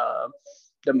the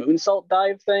moonsault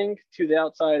dive thing to the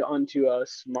outside onto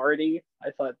Smarty. I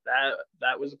thought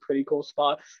that was a pretty cool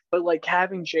spot. But like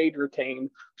having Jade retain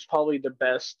was probably the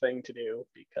best thing to do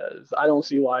because I don't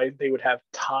see why they would have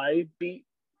Ty beat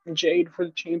Jade for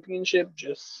the championship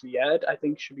just yet. I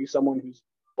think should be someone who's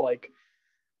like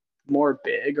more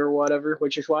big or whatever,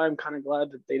 which is why I'm kind of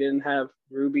glad that they didn't have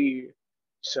Ruby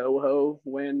Soho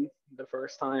win the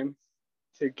first time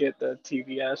to get the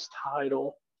TBS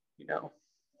title, you know.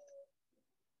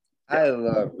 I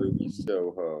love Ruby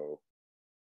Soho.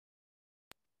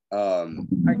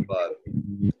 But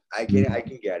I can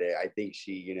get it. I think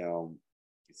she,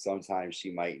 sometimes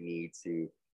she might need to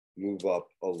move up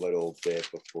a little bit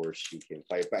before she can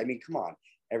fight. But I mean, come on.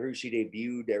 She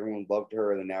debuted, everyone loved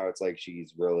her, and then now it's like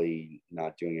she's really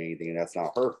not doing anything, and that's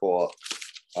not her fault.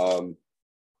 All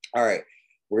right.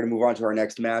 We're gonna move on to our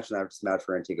next match, and after this match,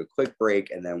 we're gonna take a quick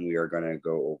break, and then we are gonna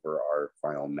go over our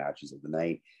final matches of the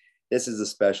night. This is a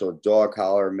special dog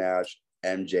collar match.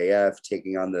 MJF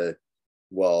taking on this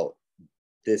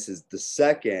is the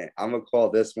second. I'm gonna call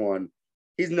this one.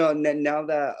 He's not now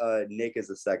that Nick is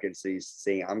the second city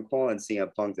saint. I'm calling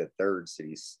CM Punk the third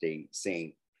city state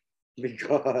saint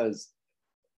because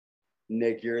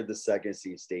Nick, you're the second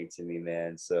city state to me,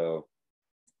 man. So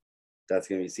that's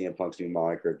gonna be CM Punk's new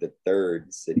moniker, the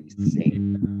third city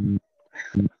saint.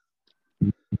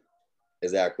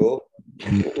 Is that cool?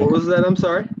 What was that? I'm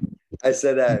sorry. I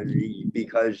said that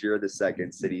because you're the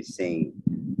second city saint,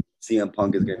 CM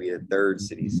Punk is going to be the third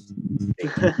city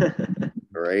saint.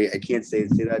 All right? I can't say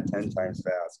that 10 times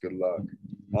fast. Good luck.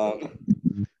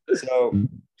 So,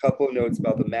 couple of notes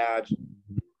about the match.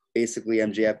 Basically,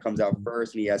 MJF comes out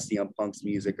first, and he has CM Punk's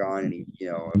music on, and he,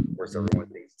 of course, everyone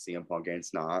thinks it's CM Punk, and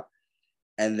it's not.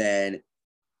 And then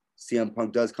CM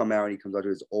Punk does come out, and he comes out to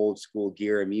his old school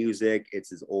gear and music. It's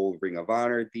his old Ring of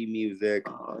Honor theme music.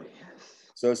 Oh, yes.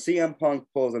 So CM Punk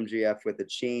pulls MJF with a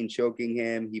chain, choking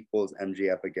him. He pulls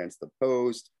MJF against the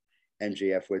post.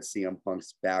 MJF with CM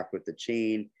Punk's back with the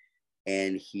chain,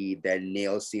 and he then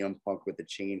nails CM Punk with the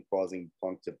chain, causing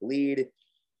Punk to bleed.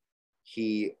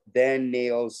 He then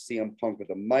nails CM Punk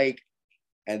with a mic,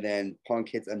 and then Punk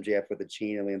hits MJF with a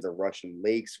chain and lands a Russian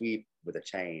leg sweep with a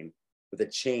chain.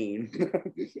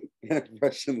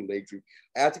 Russian leg sweep.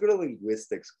 I have to go to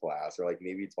linguistics class or like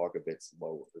maybe talk a bit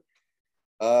slower.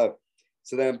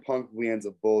 So then Punk lands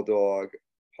a bulldog.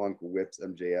 Punk whips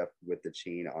MJF with the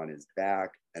chain on his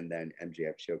back, and then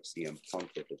MJF chokes CM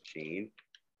Punk with the chain.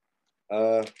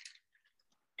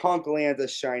 Punk lands a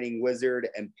shining wizard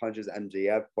and punches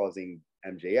MJF, causing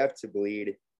MJF to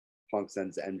bleed. Punk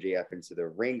sends MJF into the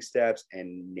ring steps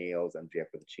and nails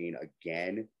MJF with the chain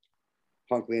again.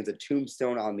 Punk lands a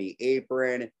tombstone on the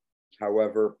apron.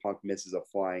 However, Punk misses a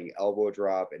flying elbow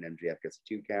drop, and MJF gets a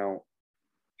 2 count.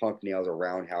 Punk nails a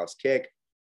roundhouse kick,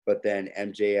 but then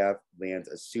MJF lands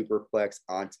a superplex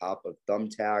on top of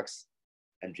thumbtacks.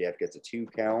 MJF gets a 2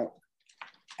 count.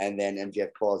 And then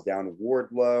MJF calls down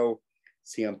Wardlow.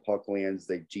 CM Punk lands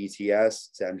the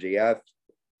GTS to MJF,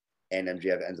 and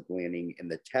MJF ends up landing in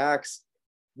the tacks.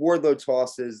 Wardlow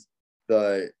tosses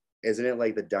isn't it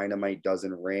like the dynamite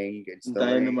dozen ring? It's the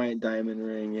Dynamite diamond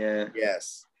ring, yeah.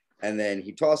 Yes. And then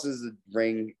he tosses the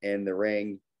ring in the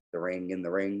ring,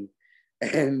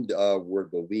 and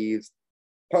Wardlow leaves.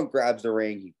 Punk grabs the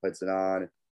ring, he puts it on.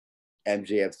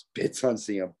 MJF spits on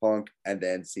CM Punk, and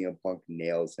then CM Punk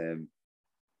nails him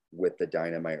with the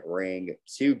dynamite ring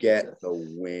to get the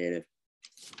win.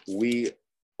 We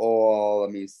all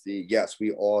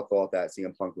thought that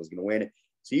CM Punk was going to win.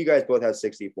 So you guys both have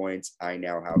 60 points. I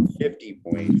now have 50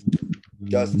 points.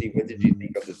 Dusty, what did you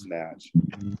think of this match?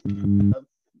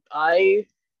 I,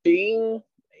 being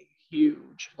a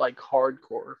huge,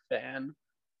 hardcore fan,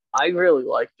 I really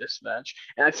like this match,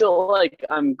 and I feel like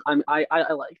I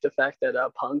like the fact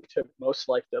that Punk took most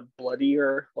the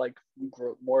bloodier,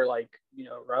 more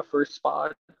rougher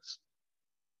spots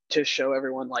to show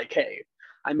everyone hey,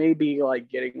 I may be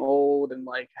getting old and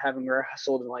haven't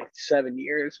wrestled in 7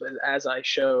 years, but as I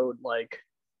showed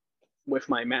with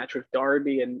my match with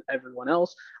Darby and everyone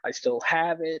else. I still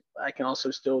have it. I can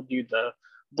also still do the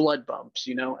blood bumps,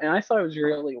 and I thought it was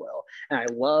really well. And I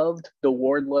loved the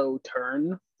Wardlow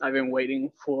turn. I've been waiting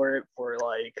for it for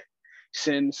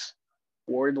since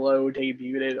Wardlow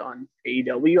debuted it on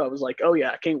AEW. I was like, oh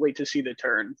yeah, I can't wait to see the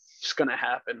turn. It's gonna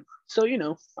happen. So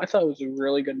I thought it was a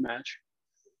really good match.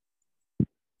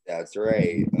 That's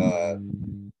right. Let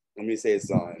me say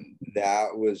something.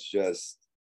 It was just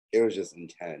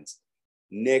intense.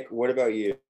 Nick, what about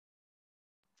you?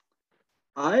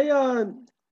 I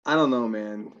don't know,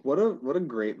 man. What a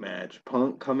great match.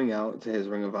 Punk coming out to his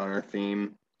Ring of Honor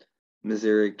theme.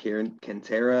 Missouri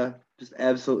Cantera, just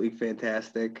absolutely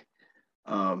fantastic.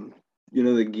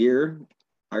 The gear.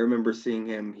 I remember seeing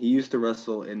him. He used to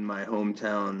wrestle in my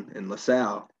hometown in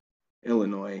LaSalle,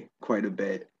 Illinois, quite a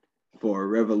bit for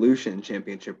Revolution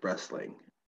Championship Wrestling.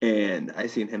 And I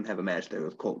seen him have a match there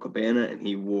with Colt Cabana, and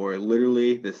he wore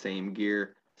literally the same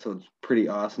gear. So it's pretty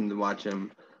awesome to watch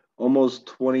him almost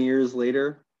 20 years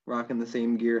later rocking the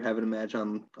same gear, having a match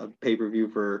on a pay-per-view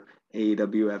for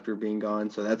AEW after being gone.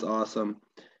 So that's awesome.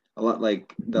 A lot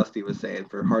like Dusty was saying,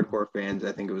 for hardcore fans,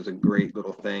 I think it was a great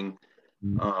little thing.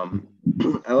 I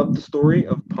love the story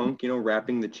of Punk,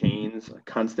 wrapping the chains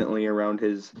constantly around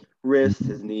his wrists,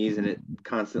 his knees, and it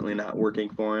constantly not working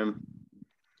for him.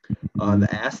 The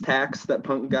ass tax that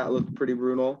Punk got looked pretty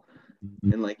brutal.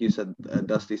 And like you said,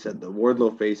 Dusty said, the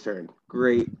Wardlow face turn,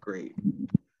 great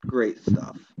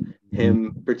stuff.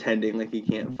 Him pretending like he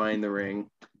can't find the ring,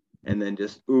 and then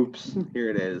just, oops, here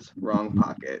it is, wrong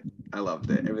pocket. I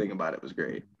loved it. Everything about it was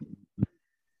great.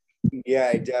 Yeah,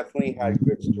 I definitely had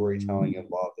good storytelling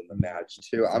involved in the match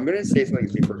too. I'm gonna say something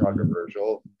super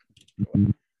controversial.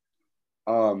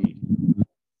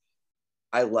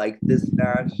 I liked this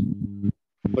match,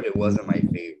 but it wasn't my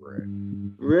favorite.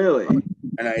 Really?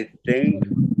 And I think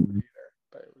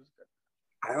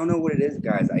I don't know what it is,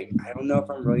 guys. I don't know if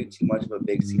I'm really too much of a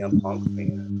big CM Punk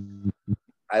fan.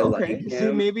 I like him.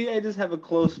 See, maybe I just have a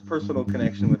close personal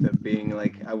connection with him, being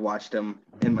like I watched him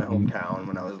in my hometown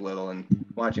when I was little, and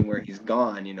watching where he's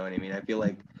gone. You know what I mean? I feel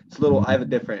like it's a little. I have a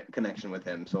different connection with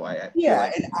him, so I feel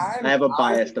like I have a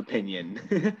biased opinion.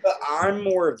 But I'm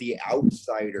more of the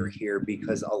outsider here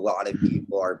because a lot of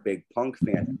people are big Punk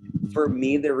fans. For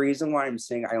me, the reason why I'm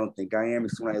saying I don't think I am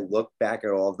is when I look back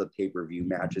at all of the pay-per-view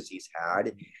matches he's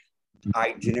had,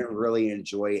 I didn't really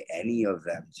enjoy any of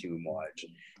them too much.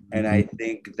 And I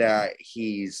think that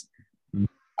he's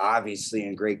obviously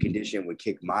in great condition, would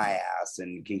kick my ass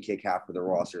and can kick half of the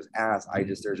roster's ass.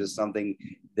 There's just something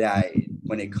that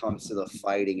when it comes to the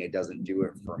fighting, it doesn't do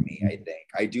it for me, I think.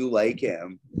 I do like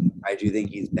him. I do think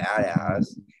he's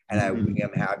badass. And I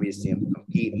am happy to see him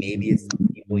compete. Maybe it's the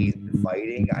people he's been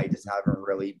fighting. I just haven't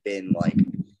really been like,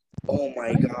 oh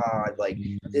my God, like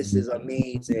this is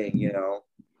amazing,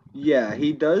 Yeah,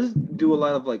 he does do a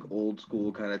lot of like old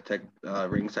school kind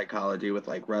of ring psychology with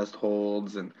like rest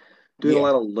holds and doing a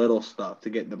lot of little stuff to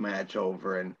get the match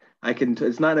over. And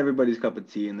it's not everybody's cup of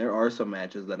tea. And there are some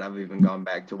matches that I've even gone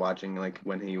back to watching, like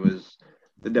when he was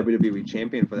the WWE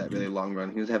champion for that really long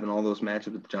run. He was having all those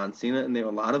matches with John Cena, and a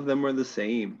lot of them were the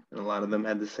same, and a lot of them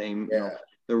had the same,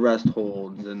 the rest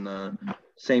holds and the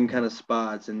same kind of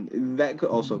spots, and that could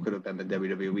have been the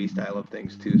WWE style of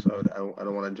things too. So I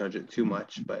don't want to judge it too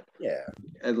much, but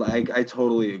I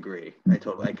totally agree. I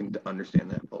can understand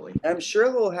that fully. I'm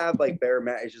sure they'll have like better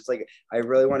matches. It's just like I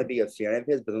really want to be a fan of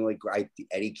his, but then like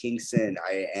Eddie Kingston,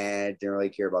 I didn't really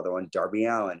care about the one. Darby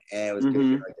Allin, and it was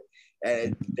good.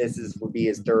 And would be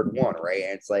his third one, right?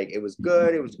 And it's like it was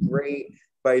good, it was great,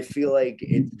 but I feel like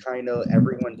it's kind of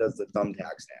everyone does the thumbtacks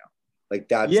now. Like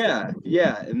that's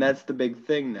and that's the big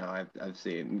thing now. I've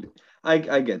seen. I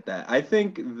get that. I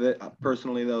think that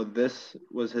personally though, this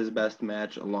was his best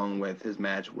match, along with his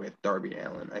match with Darby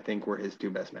Allin. I think were his two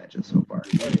best matches so far.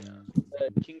 The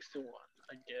Kingston one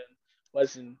again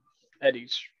wasn't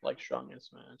Eddie's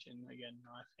strongest match, and again,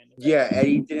 not a fan of that.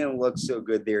 Eddie didn't look so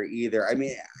good there either. I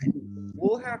mean,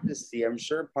 we'll have to see. I'm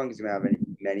sure Punk's gonna have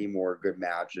many more good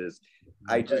matches.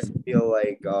 I just feel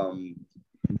like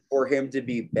for him to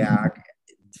be back,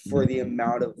 for the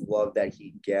amount of love that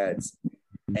he gets,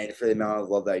 and for the amount of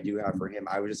love that I do have for him,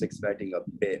 I was just expecting a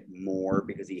bit more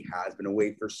because he has been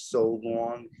away for so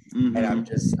long, and I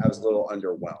was a little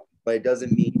underwhelmed. But it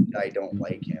doesn't mean that I don't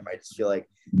like him. I just feel like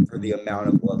for the amount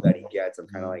of love that he gets, I'm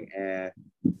kind of like, eh.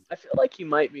 I feel like he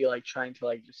might be trying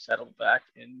to just settle back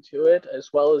into it,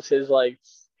 as well as his style itself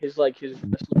is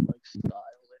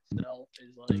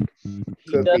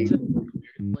he does it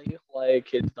weirdly,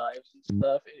 his dives and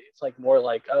stuff. It's more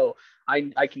oh,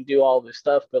 I can do all this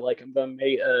stuff, but I'm gonna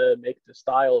make the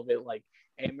style of it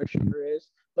amateur is.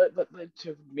 But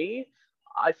to me,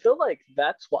 I feel like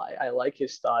that's why I like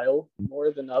his style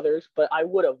more than others. But I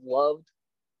would have loved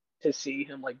to see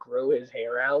him like grow his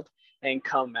hair out and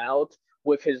come out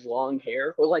with his long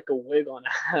hair or like a wig on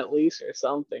at least or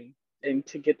something, and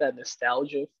to get that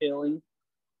nostalgia feeling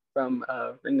from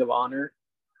Ring of Honor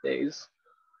days.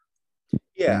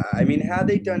 Yeah, I mean, had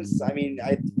they done? I mean,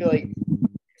 I feel like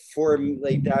for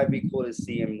like that'd be cool to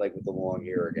see him like with the long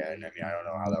hair again. I mean, I don't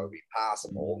know how that would be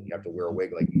possible. You have to wear a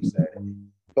wig, like you said.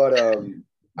 But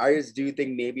I just do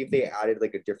think maybe if they added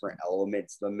like a different element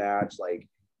to the match, like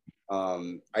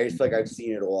I just feel like I've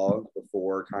seen it all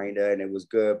before, kind of, and it was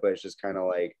good, but it's just kind of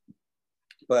like.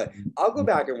 But I'll go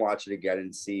back and watch it again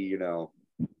and see,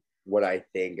 what I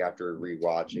think after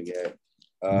rewatching it.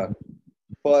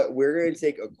 But we're going to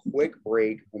take a quick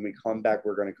break. When we come back,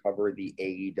 we're going to cover the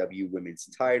AEW Women's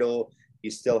Title.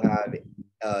 You still have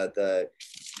the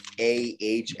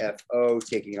AHFO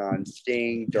taking on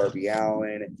Sting, Darby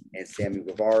Allin, and Sammy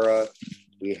Guevara.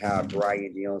 We have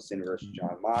Bryan Danielson versus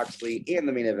Jon Moxley. And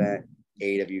the main event,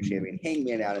 AEW champion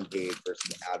Hangman Adam Page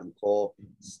versus Adam Cole.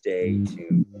 Stay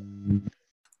tuned.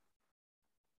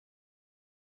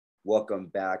 Welcome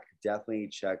back. Definitely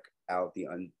check out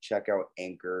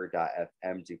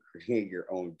Anchor.fm to create your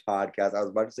own podcast. I was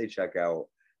about to say check out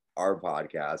our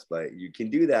podcast, but you can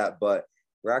do that. But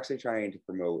we're actually trying to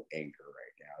promote Anchor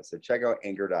right now. So check out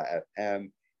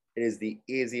Anchor.fm. It is the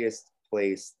easiest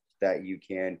place that you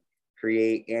can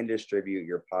create and distribute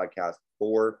your podcast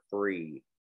for free.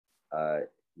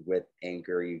 With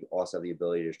Anchor, you also have the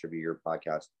ability to distribute your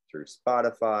podcast through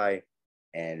Spotify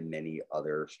and many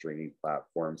other streaming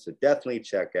platforms. So definitely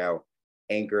check out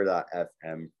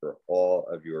Anchor.fm for all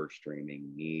of your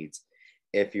streaming needs.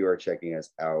 If you are checking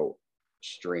us out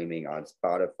streaming on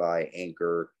Spotify,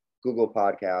 Anchor, Google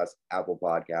Podcasts, Apple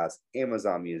Podcasts,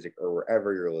 Amazon Music, or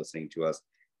wherever you're listening to us,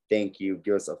 thank you.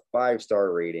 Give us a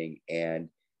 5-star rating and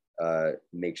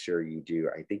make sure you do.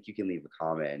 I think you can leave a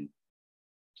comment.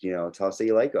 Tell us that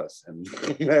you like us and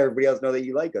let everybody else know that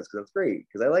you like us, because that's great,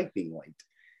 because I like being liked.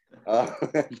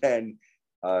 And then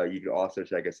you can also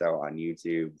check us out on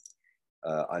YouTube,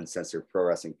 Uncensored Pro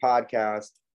Wrestling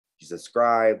Podcast. You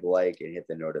subscribe, like, and hit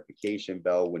the notification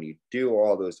bell. When you do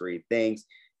all those 3 things,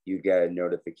 you get a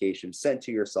notification sent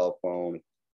to your cell phone,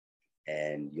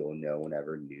 and you'll know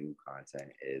whenever new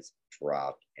content is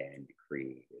dropped and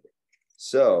created.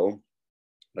 So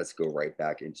let's go right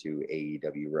back into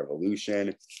AEW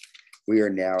Revolution. We are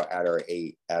now at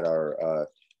our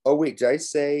oh wait, did I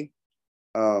say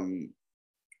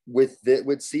with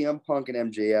CM Punk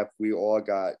and MJF, we all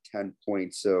got 10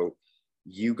 points. So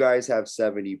you guys have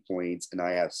 70 points and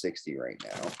I have 60 right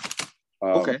now.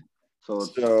 Okay. So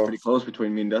it's pretty close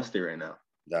between me and Dusty right now.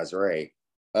 That's right.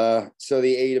 So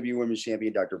the AEW Women's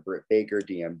Champion, Dr. Britt Baker,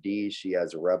 DMD, she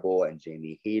has Rebel and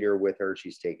Jamie Hayter with her.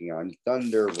 She's taking on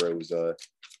Thunder Rosa.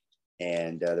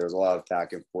 And there's a lot of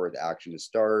back and forth action to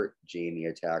start. Jamie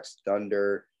attacks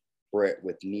Thunder. Britt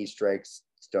with knee strikes,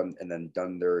 and then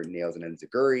Thunder nails an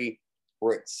enziguri.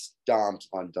 Britt stomps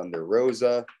on Thunder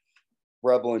Rosa.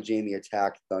 Rebel and Jamie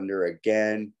attack Thunder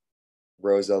again.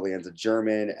 Rosa lands a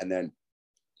German, and then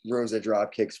Rosa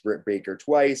drop kicks Britt Baker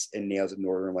twice and nails a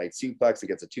Northern Light suplex and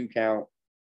gets a 2 count.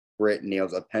 Britt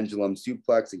nails a pendulum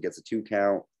suplex and gets a 2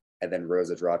 count. And then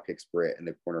Rosa drop kicks Britt in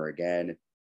the corner again.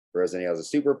 Rosa nails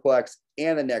a superplex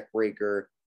and a neck breaker.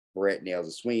 Britt nails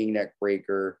a swinging neck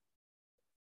breaker.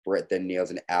 Britt then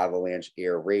nails an avalanche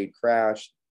air raid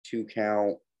crash, 2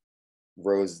 count.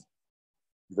 Rosa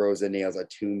nails a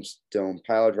tombstone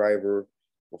pile driver.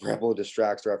 Rebel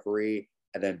distracts referee,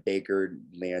 and then Baker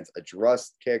lands a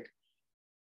thrust kick.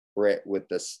 Britt with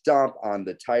the stomp on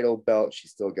the title belt. She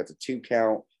still gets a 2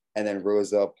 count, and then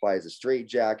Rosa applies a straight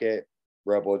jacket.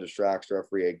 Rebel distracts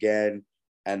referee again,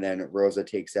 and then Rosa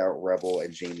takes out Rebel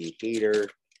and Jamie Hayter.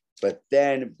 But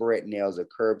then Britt nails a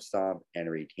curb stomp and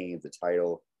retains the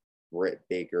title. Britt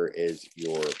Baker is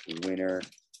your winner.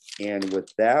 And with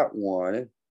that one,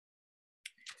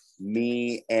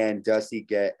 me and Dusty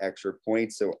get extra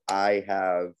points. So I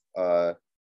have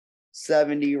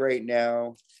 70 right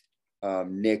now.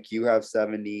 Nick, you have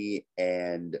 70.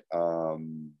 And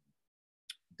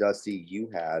Dusty, you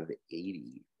have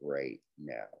 80 right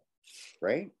now.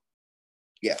 Right?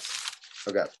 Yes.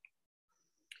 Okay.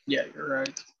 Yeah, you're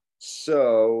right.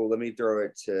 So let me throw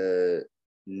it to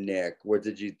Nick. What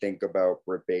did you think about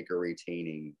Britt Baker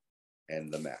retaining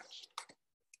in the match?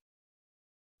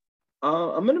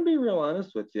 I'm going to be real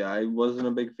honest with you. I wasn't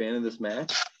a big fan of this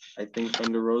match. I think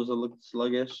Thunder Rosa looked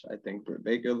sluggish. I think Britt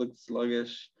Baker looked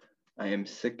sluggish. I am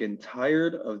sick and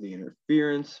tired of the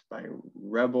interference by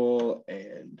Rebel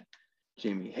and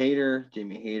Jamie Hayter.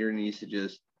 Jamie Hayter needs to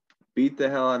just beat the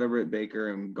hell out of Britt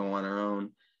Baker and go on her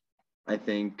own. I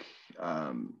think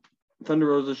Thunder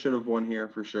Rosa should have won here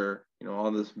for sure. You know,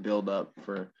 all this build up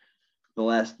for the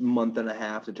last month and a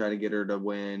half to try to get her to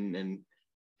win and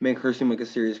make her seem like a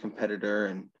serious competitor,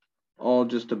 and all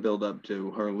just to build up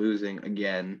to her losing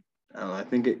again. I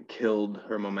think it killed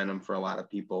her momentum for a lot of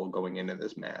people going into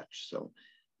this match. So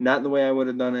not the way I would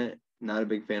have done it. Not a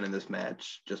big fan of this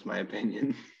match. Just my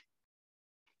opinion.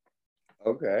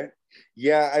 Okay.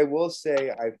 Yeah, I will say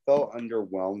I felt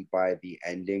underwhelmed by the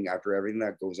ending. After everything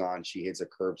that goes on, she hits a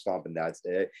curb stomp and that's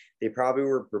it. They probably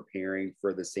were preparing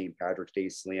for the St. Patrick's Day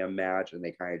Slam match and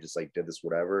they kind of just like did this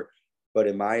whatever. But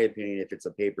in my opinion, if it's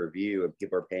a pay-per-view and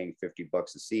people are paying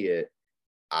 $50 to see it,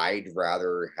 I'd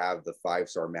rather have the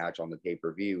 5-star match on the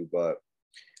pay-per-view. But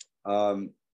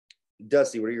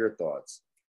Dusty, what are your thoughts?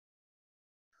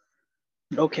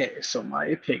 Okay, so my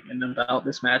opinion about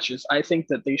this match is I think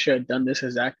that they should have done this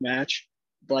exact match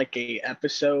like a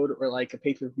episode or like a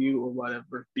pay-per-view or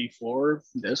whatever before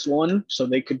this one, so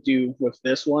they could do with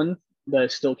this one, the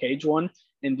steel cage one,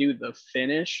 and do the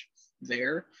finish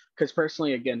there. Because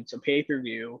personally, again, it's a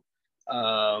pay-per-view.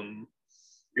 And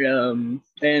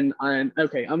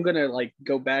I'm gonna like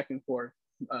go back and forth.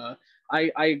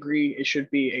 I agree it should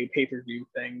be a pay-per-view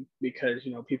thing because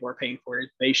people are paying for it.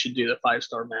 They should do the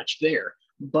 5-star match there.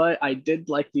 But I did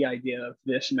like the idea of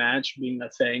this match being a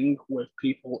thing with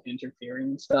people interfering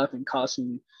and stuff and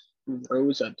costing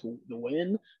Rosa to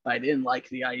win. But I didn't like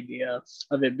the idea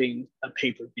of it being a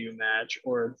pay-per-view match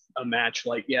or a match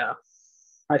like, yeah,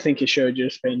 I think it should have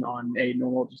just been on a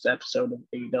normal just episode of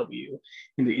AEW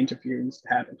and the interference to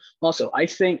happen. Also, I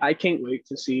can't wait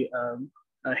to see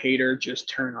a hater just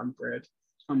turn on Britt.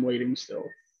 I'm waiting still.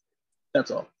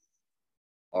 That's all.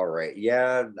 All right.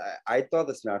 Yeah, I thought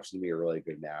this match was going to be a really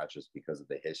good match just because of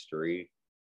the history,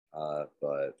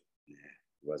 but it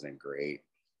wasn't great.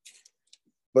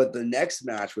 But the next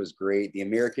match was great. The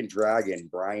American Dragon,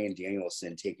 Bryan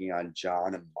Danielson, taking on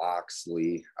Jon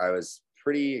Moxley. I was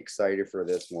pretty excited for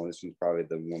this one. This one's probably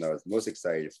the one I was most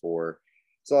excited for.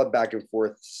 Saw a back and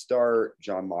forth start.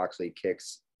 Jon Moxley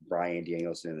kicks Bryan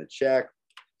Danielson in the check.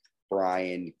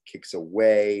 Bryan kicks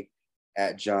away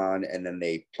at Jon, and then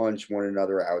they punch one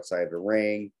another outside the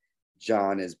ring.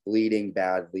 Jon is bleeding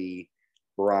badly.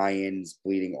 Bryan's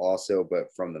bleeding also,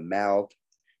 but from the mouth.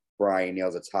 Bryan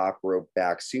nails a top rope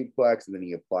back suplex, and then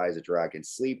he applies a dragon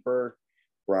sleeper.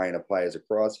 Bryan applies a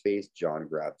crossface. Jon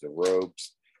grabs the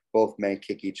ropes. Both men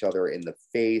kick each other in the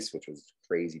face, which was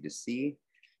crazy to see.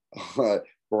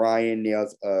 Bryan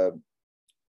nails a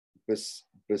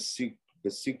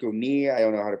Basuko knee. I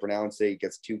don't know how to pronounce it. He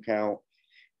gets 2 count.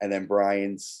 And then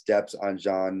Bryan steps on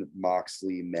Jon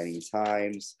Moxley many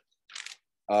times.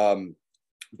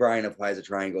 Bryan applies a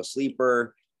triangle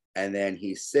sleeper, and then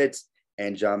he sits,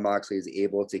 and Jon Moxley is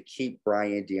able to keep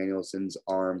Bryan Danielson's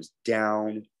arms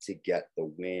down to get the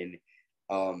win.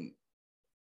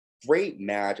 Great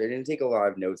match. I didn't take a lot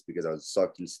of notes because I was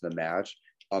sucked into the match.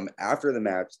 After the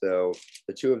match, though,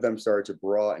 the two of them started to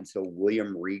brawl until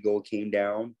William Regal came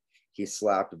down. He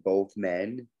slapped both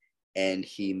men, and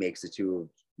he makes the two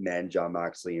men, Jon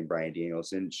Moxley and Bryan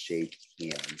Danielson, shake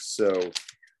hands. So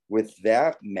with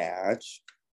that match,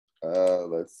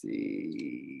 let's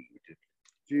see.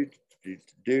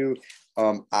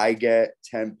 I get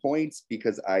 10 points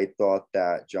because I thought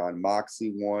that Jon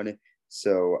Moxley won.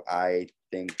 So I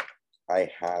think I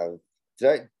have.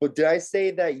 Did I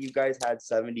say that you guys had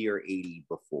 70 or 80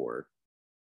 before?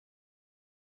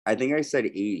 I think I said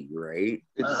 80, right?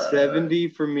 It's 70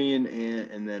 for me and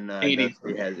Ant, and then 80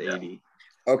 Dusty has 80.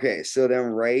 Okay, so then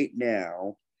right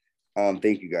now,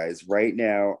 thank you guys. Right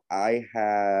now, I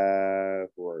have,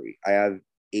 where are we? I have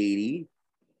 80.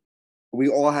 We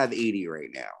all have 80 right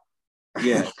now.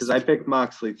 Yeah, because I picked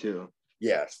Moxley too.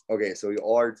 Yes. Okay, so we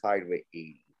all are tied with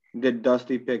 80. Did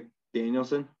Dusty pick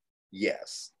Danielson?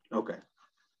 Yes. Okay.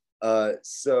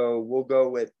 So we'll go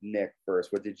with Nick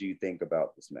first. What did you think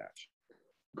about this match?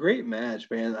 Great match,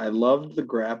 man. I loved the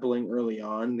grappling early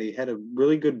on. They had a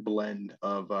really good blend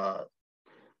of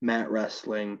mat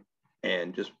wrestling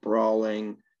and just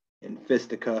brawling and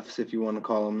fisticuffs, if you want to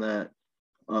call them that.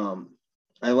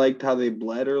 I liked how they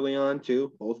bled early on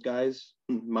too. Both guys.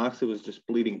 Moxley was just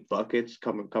bleeding buckets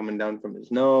coming down from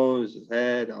his nose, his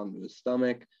head, onto his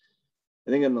stomach.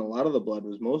 I think a lot of the blood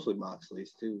was mostly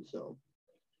Moxley's too. So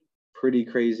pretty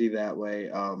crazy that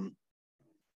way. I'm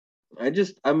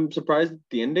surprised at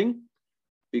the ending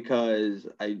because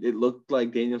it looked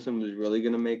like Danielson was really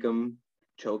going to make him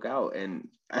choke out, and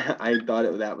I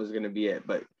thought that was going to be it.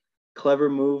 But clever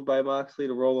move by Moxley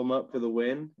to roll him up for the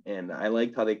win. And I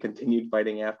liked how they continued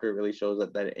fighting after. It really shows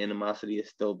that animosity is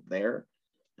still there.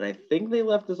 And I think they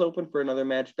left this open for another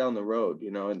match down the road.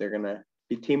 You know, they're going to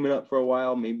be teaming up for a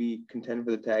while, maybe contend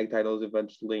for the tag titles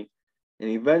eventually. And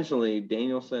eventually,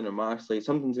 Danielson or Moxley,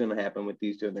 something's going to happen with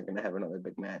these two, and they're going to have another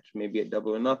big match. Maybe at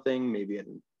Double or Nothing, maybe at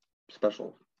a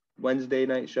special Wednesday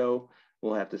night show.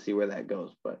 We'll have to see where that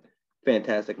goes. But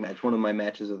fantastic match. One of my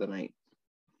matches of the night.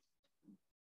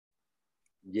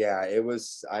 Yeah, it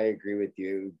was. I agree with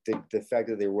you. The fact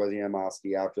that there was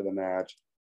animosity after the match,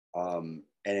 and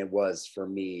it was, for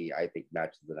me, I think,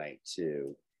 match of the night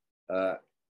too.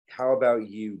 How about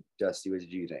you, Dusty? What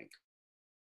did you think?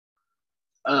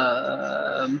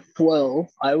 Well,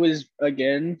 I was,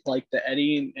 again, like the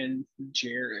Eddie and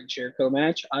Jericho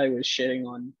match, I was shitting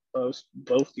on both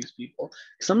these people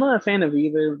because I'm not a fan of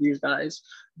either of these guys,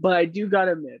 but I do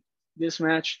gotta admit, this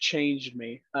match changed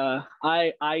me.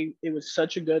 It was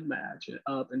such a good match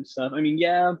up and stuff. I mean,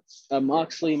 yeah,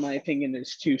 Moxley, in my opinion,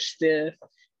 is too stiff,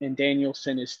 and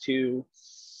Danielson is too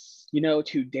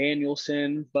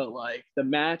Danielson, but like the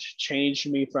match changed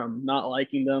me from not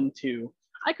liking them to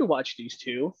I could watch these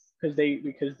two because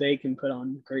they can put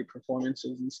on great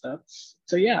performances and stuff.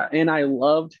 So yeah, and I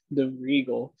loved the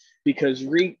Regal because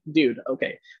dude,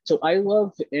 okay. So I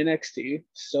loved NXT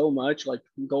so much, like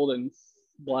Golden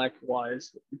Black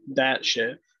wise, that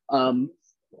shit.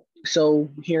 So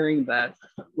hearing that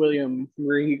William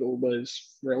Regal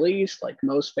was released, like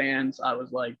most fans, I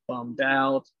was like bummed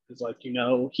out because, like,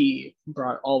 he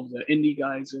brought all the indie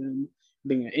guys in.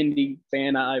 Being an indie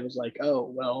fan, I was like,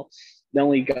 oh well, the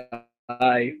only guy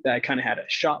that I kind of had a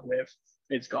shot with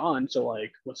is gone. So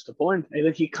like, what's the point? And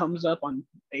then he comes up on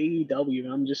AEW,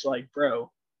 and I'm just like,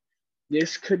 bro,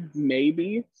 this could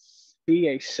maybe be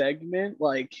a segment.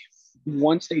 Like,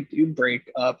 once they do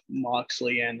break up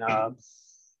Moxley and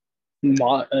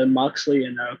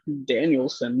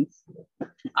Danielson,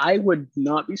 I would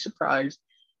not be surprised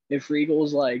if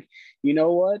Regal's like, you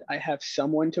know what? I have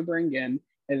someone to bring in,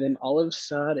 and then all of a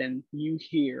sudden you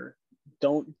hear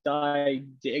 "Don't Die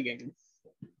Digging,"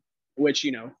 which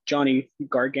Johnny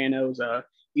Gargano's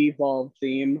Evolve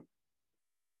theme.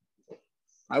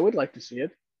 I would like to see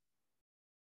it.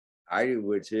 I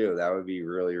would too. That would be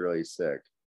really, really sick.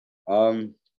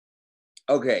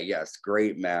 Okay, yes,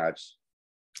 great match.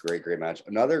 Great match.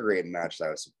 Another great match that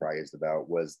I was surprised about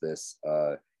was this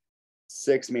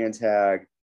 6-man tag,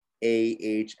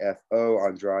 AHFO,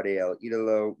 Andrade El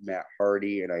Idolo, Matt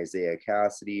Hardy, and Isaiah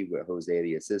Cassidy with Jose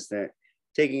the assistant,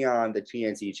 taking on the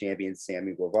TNT champions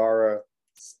Sammy Guevara,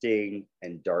 Sting,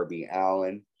 and Darby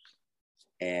Allin.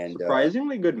 And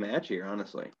surprisingly good match here,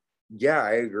 honestly. Yeah,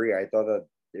 I agree. I thought that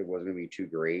it wasn't going to be too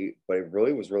great, but it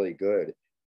really was really good.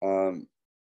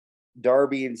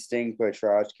 Darby and Sting put a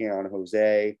trash can on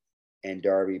Jose, and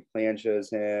Darby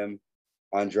planches him.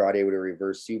 Andrade with a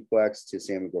reverse suplex to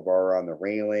Sammy Guevara on the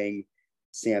railing.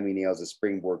 Sammy nails a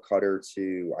springboard cutter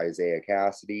to Isaiah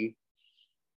Cassidy.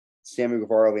 Sammy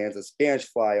Guevara lands a Spanish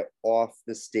fly off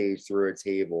the stage through a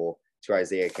table to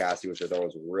Isaiah Cassidy, which I thought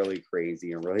was really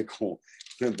crazy and really cool.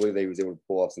 I couldn't believe they was able to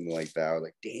pull off something like that. I was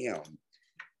like, damn.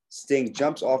 Sting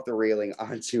jumps off the railing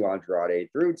onto Andrade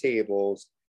through tables.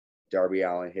 Darby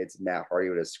Allin hits Matt Hardy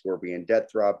with a scorpion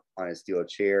death drop on a steel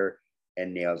chair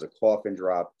and nails a coffin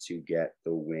drop to get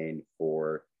the win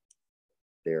for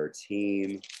their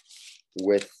team.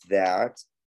 With that,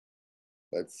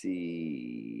 let's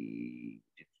see.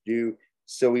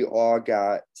 So we all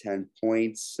got 10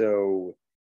 points. So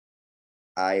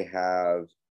I have,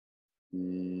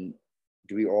 do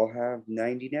we all have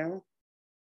 90 now?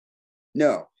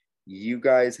 No, you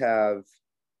guys have,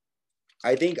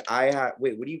 I think I have,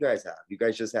 wait, what do you guys have? You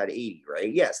guys just had 80,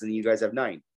 right? Yes, and then you guys have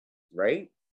 90,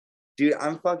 right? Dude,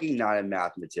 I'm fucking not a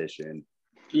mathematician.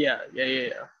 Yeah.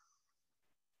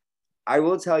 I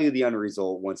will tell you the end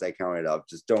result once I count it up.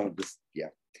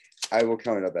 I will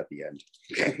count it up at the end.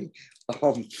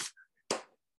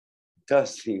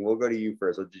 Dusty, we'll go to you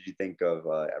first. What did you think of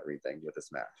everything with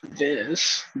this match?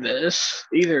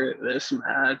 Either this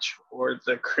match or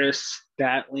the Chris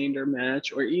Statlander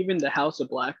match or even the House of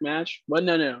Black match. Well,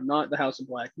 no, not the House of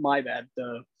Black. My bad.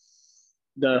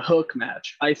 The Hook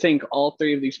match. I think all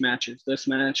three of these matches, this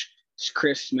match,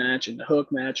 Chris match, and the Hook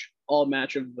match, all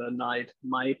match of the night, in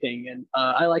my opinion.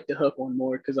 I like the Hook one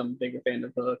more because I'm a bigger fan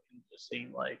of Hook and just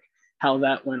seeing like how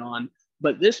that went on.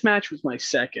 But this match was my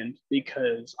second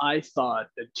because I thought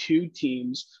the two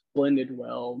teams blended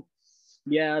well.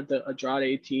 Yeah, the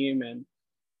Andrade team and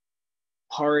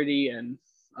Hardy and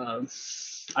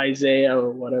Isaiah or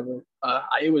whatever.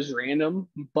 It was random,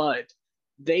 but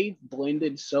they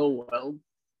blended so well.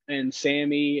 and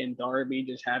Sammy and Darby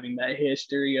just having that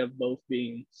history of both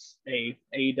being a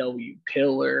AEW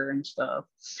pillar and stuff.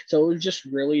 So it was just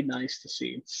really nice to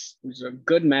see. It was a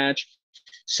good match.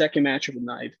 Second match of the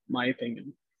night, my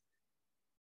opinion.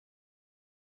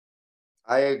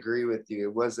 I agree with you.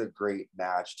 It was a great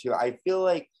match too. I feel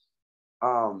like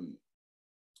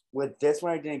with this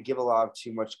one, I didn't give a lot of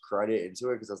too much credit into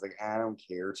it because I was like, I don't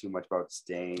care too much about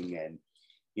Sting, and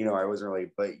I wasn't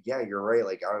really. But yeah, you're right.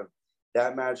 Like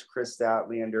that match, Chris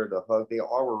Statlander, the Hook, they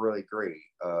all were really great.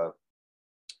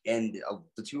 And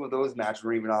the two of those matches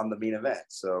were even on the main event.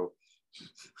 So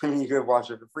I mean, you could have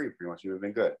watched it for free, pretty much. It would have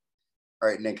been good. All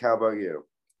right, Nick, how about you?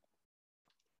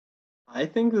 I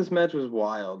think this match was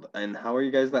wild. And how are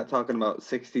you guys not talking about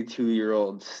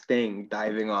 62-year-old Sting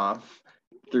diving off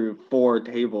through 4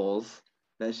 tables?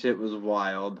 That shit was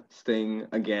wild. Sting,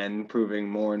 again, proving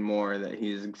more and more that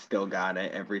he's still got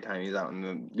it every time he's out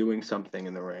doing something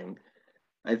in the ring.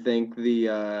 I think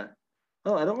I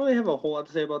don't really have a whole lot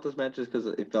to say about this match just because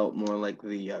it felt more like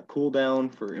the cool down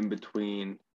for in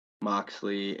between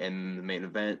Moxley and the main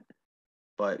event.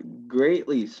 But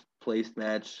greatly placed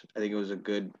match. I think it was a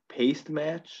good paced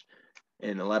match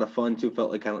and a lot of fun too.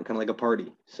 Felt like kind of like a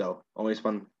party. So always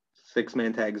fun.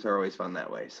 6-man tags are always fun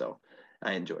that way. So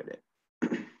I enjoyed it.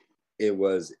 It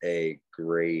was a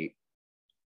great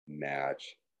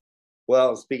match.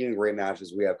 Well, speaking of great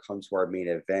matches, we have come to our main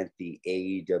event, the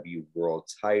AEW World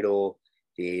Title.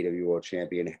 The AEW World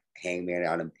Champion Hangman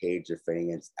Adam Page defending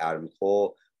against Adam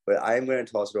Cole. But I'm going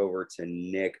to toss it over to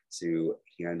Nick to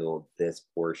handle this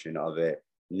portion of it.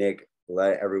 Nick,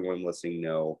 let everyone listening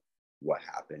know what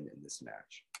happened in this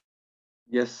match.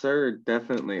 Yes, sir.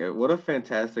 Definitely. What a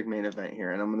fantastic main event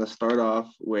here. And I'm going to start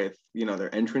off with,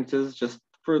 their entrances just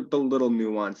for the little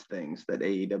nuanced things that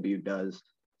AEW does.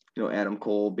 Adam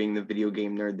Cole being the video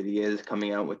game nerd that he is,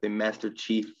 coming out with a Master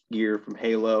Chief gear from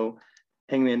Halo.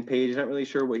 Hangman Page, not really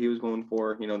sure what he was going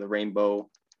for. The rainbow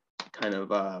kind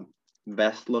of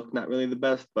vest look, not really the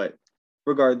best, but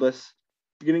regardless,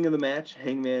 beginning of the match,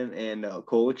 Hangman and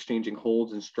Cole exchanging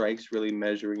holds and strikes, really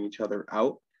measuring each other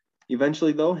out.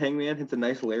 Eventually, though, Hangman hits a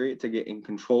nice lariat to get in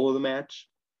control of the match.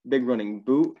 Big running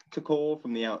boot to Cole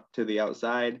from the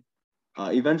outside.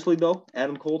 Eventually, though,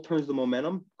 Adam Cole turns the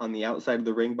momentum on the outside of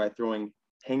the ring by throwing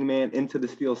Hangman into the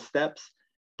steel steps.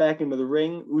 Back into the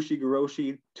ring,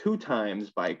 Ushigoroshi 2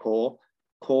 times by Cole.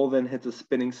 Cole then hits a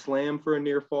spinning slam for a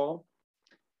near fall.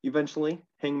 Eventually,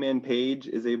 Hangman Page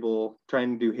is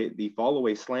trying to hit the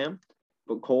fall-away slam,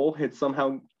 but Cole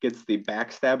somehow gets the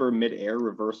backstabber mid-air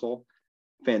reversal.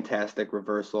 Fantastic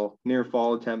reversal. Near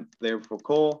fall attempt there for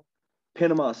Cole.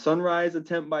 Panama Sunrise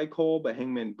attempt by Cole, but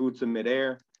Hangman boots him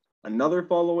mid-air. Another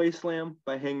fall-away slam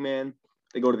by Hangman.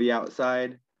 They go to the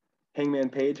outside. Hangman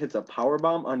Page hits a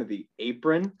powerbomb onto the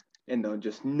apron, and the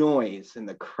just noise and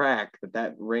the crack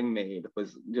that ring made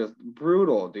was just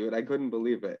brutal, dude. I couldn't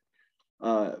believe it.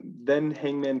 Then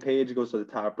Hangman Page goes to the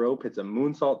top rope, hits a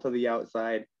moonsault to the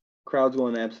outside. Crowd's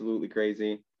going absolutely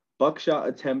crazy. Buckshot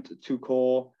attempt to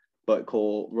Cole, but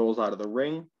Cole rolls out of the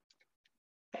ring.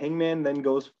 Hangman then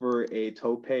goes for a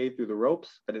tope through the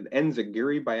ropes, but it ends a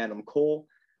Giri by Adam Cole.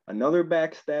 Another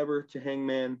backstabber to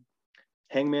Hangman.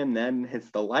 Hangman then hits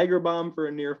the Liger Bomb for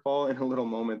a near fall in a little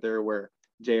moment there where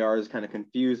JR is kind of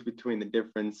confused between the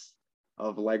difference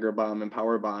of Liger Bomb and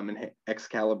Power Bomb, and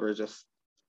Excalibur is just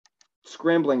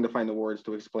scrambling to find the words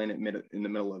to explain it in the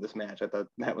middle of this match. I thought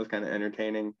that was kind of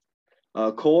entertaining.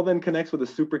 Cole then connects with a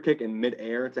super kick in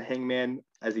midair to Hangman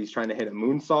as he's trying to hit a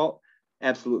moonsault.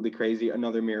 Absolutely crazy.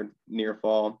 Another near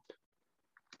fall.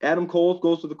 Adam Cole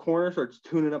goes to the corner, starts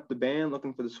tuning up the band,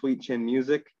 looking for the sweet chin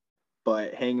music,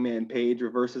 but Hangman Page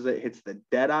reverses it, hits the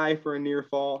dead eye for a near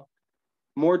fall.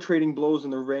 More trading blows in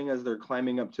the ring as they're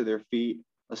climbing up to their feet.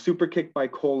 A super kick by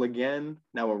Cole again.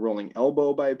 Now a rolling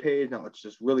elbow by Page. Now it's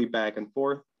just really back and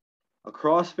forth. A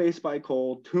crossface by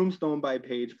Cole. Tombstone by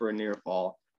Page for a near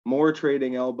fall. More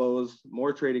trading elbows.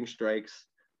 More trading strikes.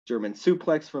 German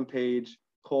suplex from Page.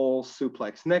 Cole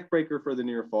suplex neckbreaker for the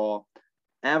near fall.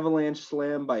 Avalanche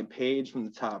slam by Page from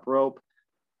the top rope.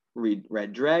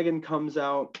 Red Dragon comes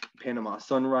out. Panama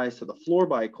Sunrise to the floor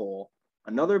by Cole.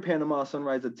 Another Panama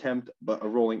Sunrise attempt, but a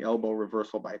rolling elbow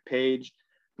reversal by Page.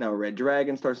 Now Red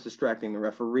Dragon starts distracting the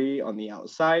referee on the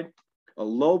outside. A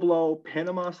low blow,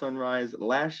 Panama Sunrise,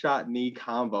 last shot knee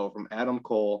combo from Adam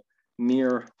Cole,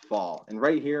 near fall. And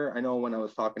right here, I know when I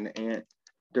was talking to Ant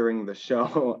during the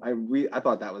show, I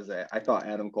thought that was it. I thought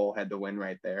Adam Cole had the win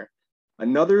right there.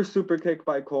 Another super kick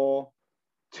by Cole.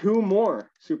 2 more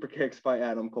super kicks by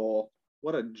Adam Cole.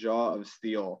 What a jaw of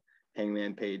steel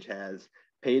Hangman Page has.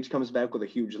 Page comes back with a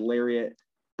huge lariat.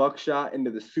 Buckshot into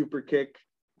the super kick.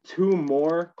 2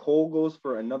 more. Cole goes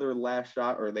for another last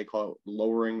shot, or they call it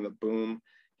lowering the boom.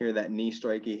 Here, that knee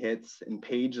strike he hits, and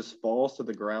Page just falls to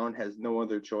the ground, has no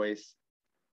other choice.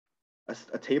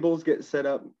 A tables get set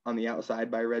up on the outside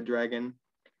by Red Dragon,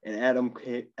 and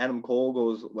Adam Cole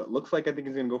goes what looks like, I think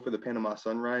he's going to go for the Panama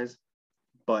Sunrise,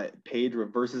 but Page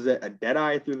reverses it, a dead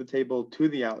eye through the table to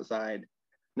the outside.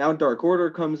 Now Dark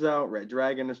Order comes out. Red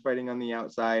Dragon is fighting on the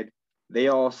outside. They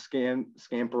all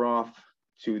scamper off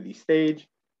to the stage.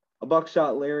 A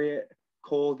buckshot lariat.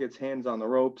 Cole gets hands on the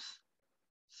ropes.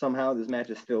 Somehow this match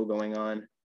is still going on.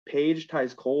 Page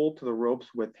ties Cole to the ropes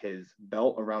with his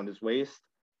belt around his waist.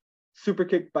 Super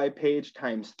kick by Page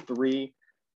 ×3.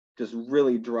 Just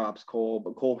really drops Cole,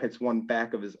 but Cole hits one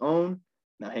back of his own.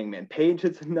 Now Hangman Page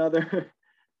hits another.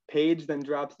 Page then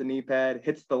drops the knee pad,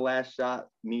 hits the last shot,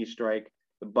 knee strike,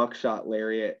 the buckshot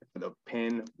lariat for the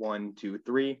pin, 1, 2,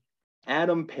 3.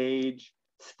 Adam Page,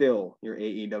 still your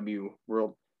AEW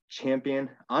World Champion.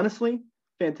 Honestly,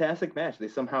 fantastic match. They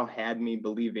somehow had me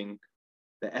believing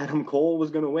that Adam Cole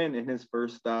was going to win in his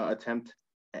first attempt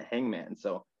at Hangman.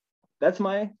 So that's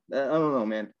I don't know,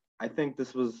 man. I think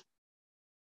this was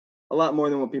a lot more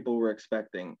than what people were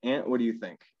expecting. Ant, what do you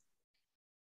think?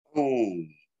 Oh,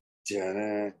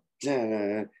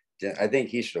 I think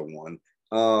he should have won.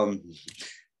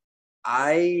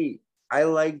 I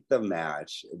like the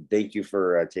match. Thank you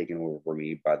for taking over for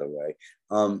me, by the way.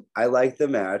 I like the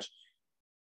match.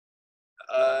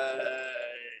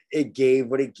 It gave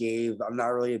what it gave. I'm not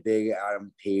really a big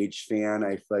Adam Page fan.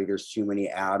 I feel like there's too many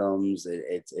Adams.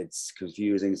 It's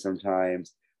confusing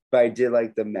sometimes, but I did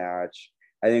like the match.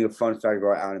 I think a fun fact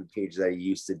about Adam Page is that he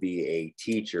used to be a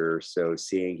teacher, so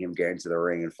seeing him get into the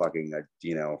ring and fucking,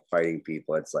 fighting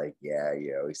people, it's like, yeah,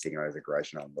 he's taking out his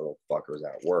aggression on little fuckers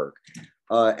at work.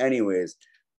 Anyways,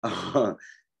 it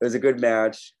was a good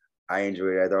match. I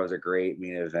enjoyed it. I thought it was a great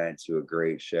main event to a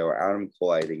great show. Adam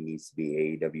Cole, I think, needs to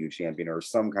be AEW champion or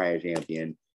some kind of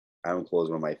champion. Adam Cole is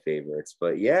one of my favorites.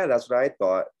 But yeah, that's what I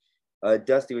thought.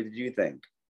 Dusty, what did you think?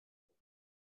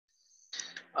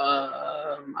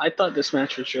 I thought this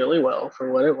match was really well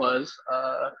for what it was.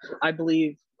 I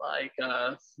believe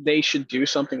they should do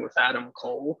something with Adam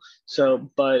Cole.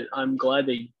 But I'm glad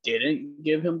they didn't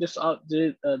give him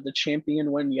the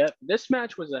champion win yet. This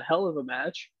match was a hell of a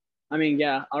match. I mean,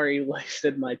 yeah, I already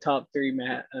listed my top 3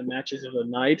 matches of the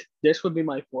night. This would be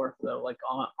my 4th, though. Like,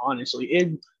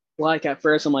 honestly, at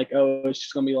first I'm like, oh, it's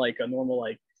just gonna be like a normal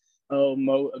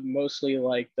mostly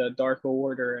like the Dark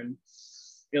Order and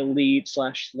Elite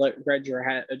 / Red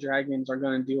Dragons are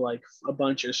gonna do like a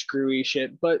bunch of screwy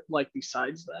shit. But like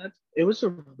besides that, it was a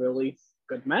really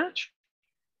good match,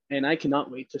 and I cannot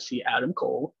wait to see Adam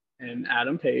Cole and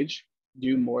Adam Page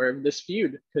do more of this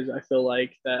feud, because I feel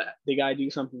like that they gotta do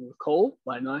something with Cole.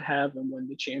 Why not have him win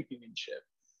the championship?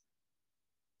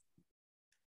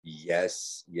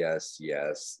 Yes.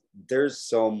 There's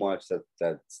so much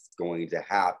that's going to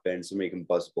happen. So many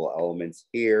combustible elements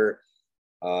here.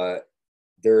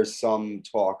 There's some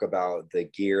talk about the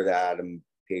gear that Adam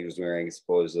Page was wearing.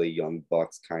 Supposedly Young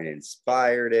Bucks kind of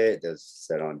inspired it. That's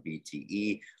said on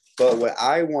BTE. But what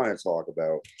I want to talk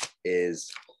about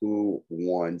is who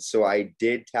won. So I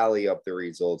did tally up the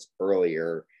results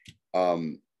earlier.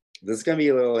 This is going to be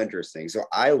a little interesting. So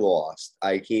I lost.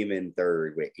 I came in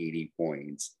 3rd with 80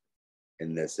 points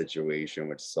in this situation,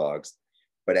 which sucks.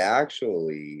 But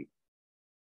actually,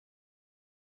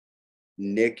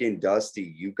 Nick and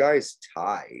Dusty, you guys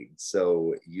tied.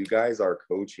 So you guys are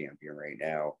co-champion right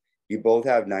now. You both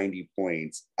have 90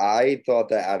 points. I thought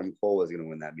that Adam Cole was going to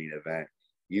win that main event.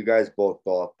 You guys both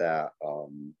thought that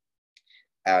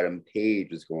Adam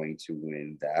Page was going to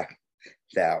win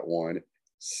that one.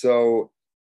 So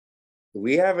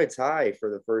we have a tie for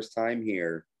the first time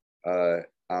here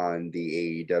on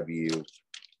the AEW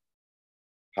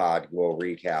pod. We'll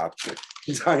recap.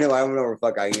 I don't know where the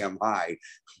fuck I am high.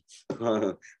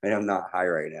 And I'm not high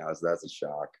right now, so that's a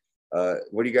shock.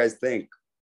 What do you guys think?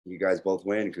 You guys both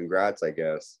win. Congrats, I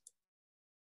guess.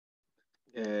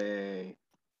 Yay.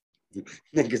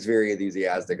 Nick is very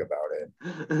enthusiastic about it.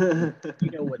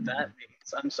 You know what that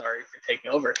means. I'm sorry for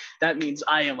taking over. That means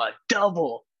I am a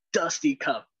double Dusty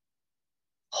Cup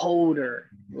holder.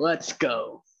 Let's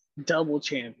go. Double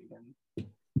champion.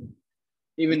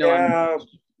 Even though I'm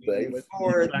there's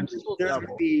gonna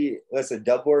be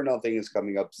Double or Nothing is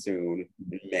coming up soon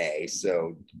in May.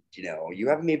 So you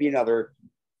have maybe another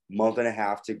month and a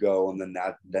half to go, and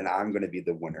then I'm gonna be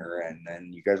the winner, and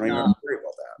then you guys don't even have to worry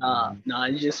about that. No,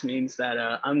 it just means that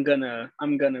I'm gonna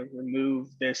remove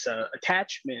this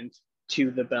attachment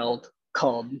to the belt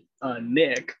called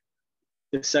Nick,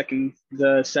 the second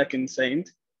Saint,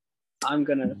 I'm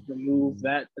gonna remove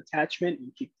that attachment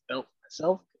and keep the belt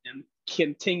myself and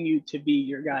continue to be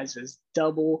your guys'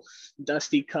 double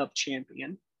Dusty Cup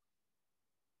champion.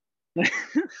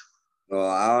 Well,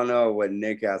 I don't know what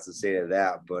Nick has to say to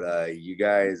that, but you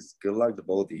guys, good luck to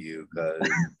both of you because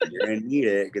you're gonna need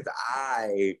it. Because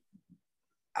I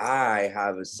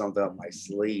have something up my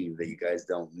sleeve that you guys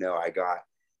don't know. I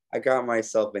got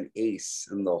myself an ace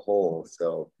in the hole.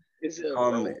 So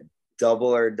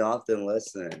double or nothing.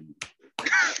 Listen,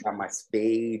 got my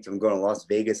spades. I'm going to Las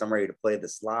Vegas. I'm ready to play the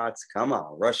slots. Come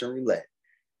on, Russian roulette.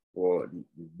 Well,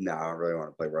 no, I don't really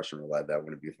want to play Russian roulette. That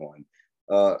wouldn't be fun.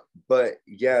 But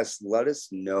yes, let us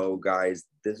know, guys.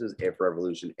 This was it for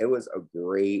Revolution. It was a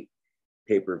great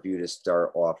pay-per-view to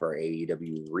start off our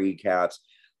AEW recaps.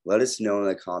 Let us know in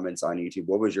the comments on YouTube,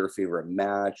 what was your favorite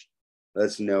match? Let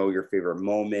us know your favorite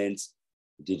moments.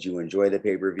 Did you enjoy the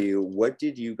pay-per-view? What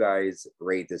did you guys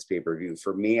rate this pay-per-view?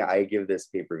 For me, I give this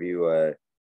pay-per-view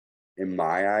in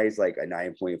my eyes, like a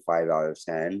 9.5 out of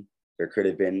 10. There could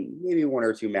have been maybe one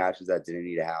or two matches that didn't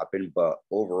need to happen, but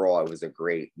overall, it was a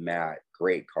great match,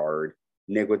 great card.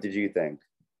 Nick, what did you think?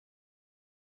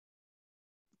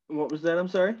 What was that? I'm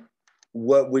sorry.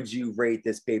 What would you rate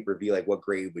this pay-per-view? Like, what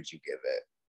grade would you give it?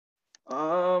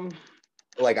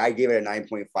 Like I gave it a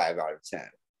 9.5 out of 10.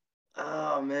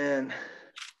 Oh man,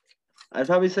 I'd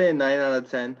probably say a 9 out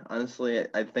of 10. Honestly,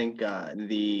 I think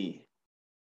the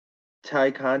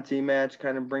Ty Conti match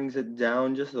kind of brings it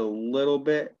down just a little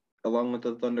bit, along with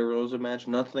the Thunder Rosa match.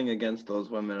 Nothing against those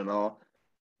women at all,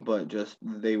 but just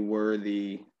they were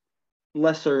the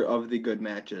lesser of the good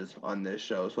matches on this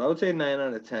show. So I would say 9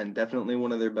 out of 10. Definitely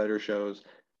one of their better shows.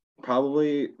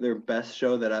 Probably their best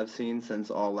show that I've seen since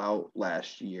All Out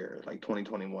last year, like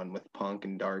 2021 with Punk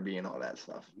and Darby and all that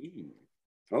stuff.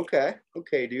 Okay,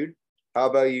 dude. How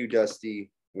about you, Dusty?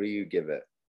 What do you give it?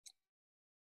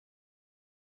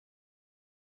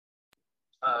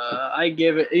 I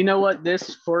give it. You know what?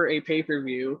 This for a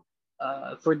pay-per-view,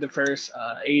 for the first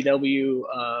AEW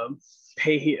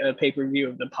pay-per-view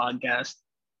of the podcast.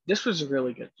 This was a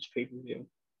really good pay-per-view.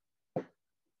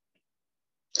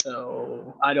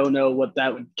 So I don't know what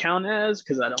that would count as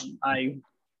because you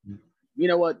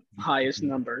know what? Highest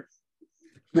number.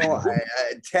 Well,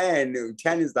 10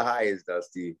 is the highest,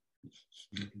 Dusty.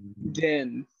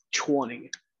 Then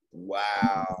 20.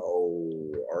 Wow.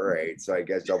 All right. So I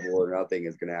guess Double or Nothing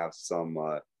is going to have some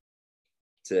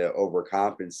to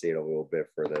overcompensate a little bit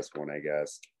for this one, I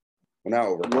guess. Well,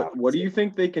 not overcompensate. What do you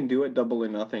think they can do at Double or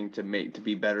Nothing to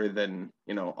be better than,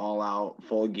 All Out,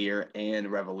 Full Gear,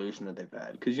 and Revolution that they've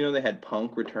had? Because, they had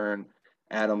Punk return,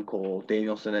 Adam Cole,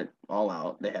 Danielson at All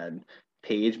Out. They had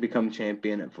Paige become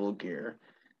champion at Full Gear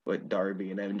with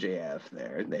Darby and MJF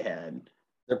there. They had...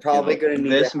 They're probably going to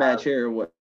need this match here. Go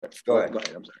ahead.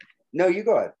 I'm sorry. No, you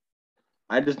go ahead.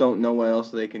 I just don't know what else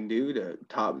they can do to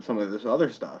top some of this other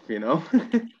stuff,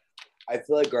 I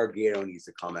feel like Gargano needs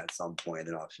to come at some point,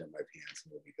 and I'll shit my pants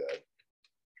and we'll be good.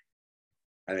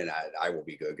 I mean, I will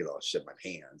be good because I'll shit my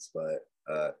pants. But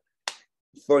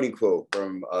funny quote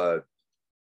from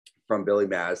Billy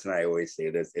Madison. I always say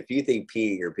this: if you think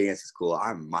peeing your pants is cool,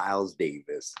 I'm Miles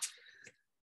Davis.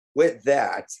 With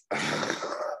that,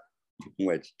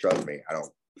 which trust me,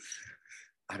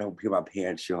 I don't pee my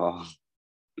pants, y'all.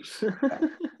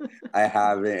 I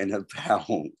haven't in about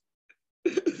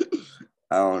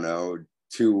I don't know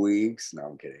 2 weeks. No,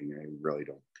 I'm kidding. I really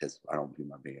don't piss. I don't pee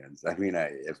my pants. I mean,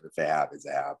 if it happens,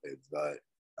 it happens. But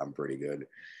I'm pretty good.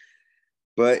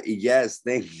 But yes,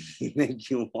 thank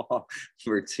you all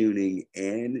for tuning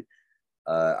in.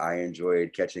 I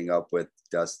enjoyed catching up with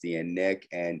Dusty and Nick,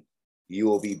 and you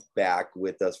will be back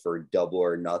with us for Double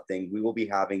or Nothing. We will be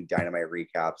having Dynamite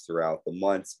recaps throughout the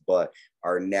months, but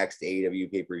our next AEW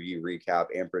pay-per-view recap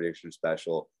and prediction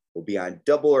special will be on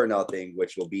Double or Nothing,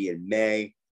 which will be in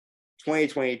May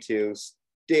 2022.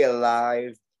 Stay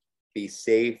alive. Be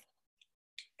safe.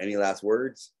 Any last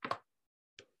words?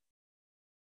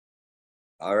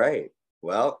 All right.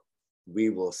 Well, we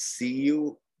will see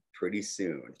you pretty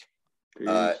soon.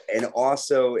 And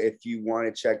also, if you want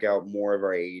to check out more of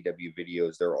our AEW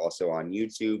videos, they're also on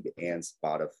YouTube and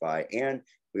Spotify. And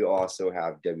we also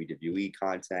have WWE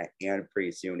content and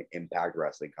pretty soon Impact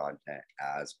Wrestling content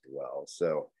as well.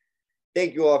 So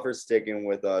thank you all for sticking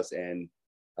with us. And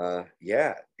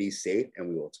yeah, be safe. And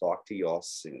we will talk to y'all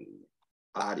soon.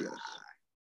 Adios.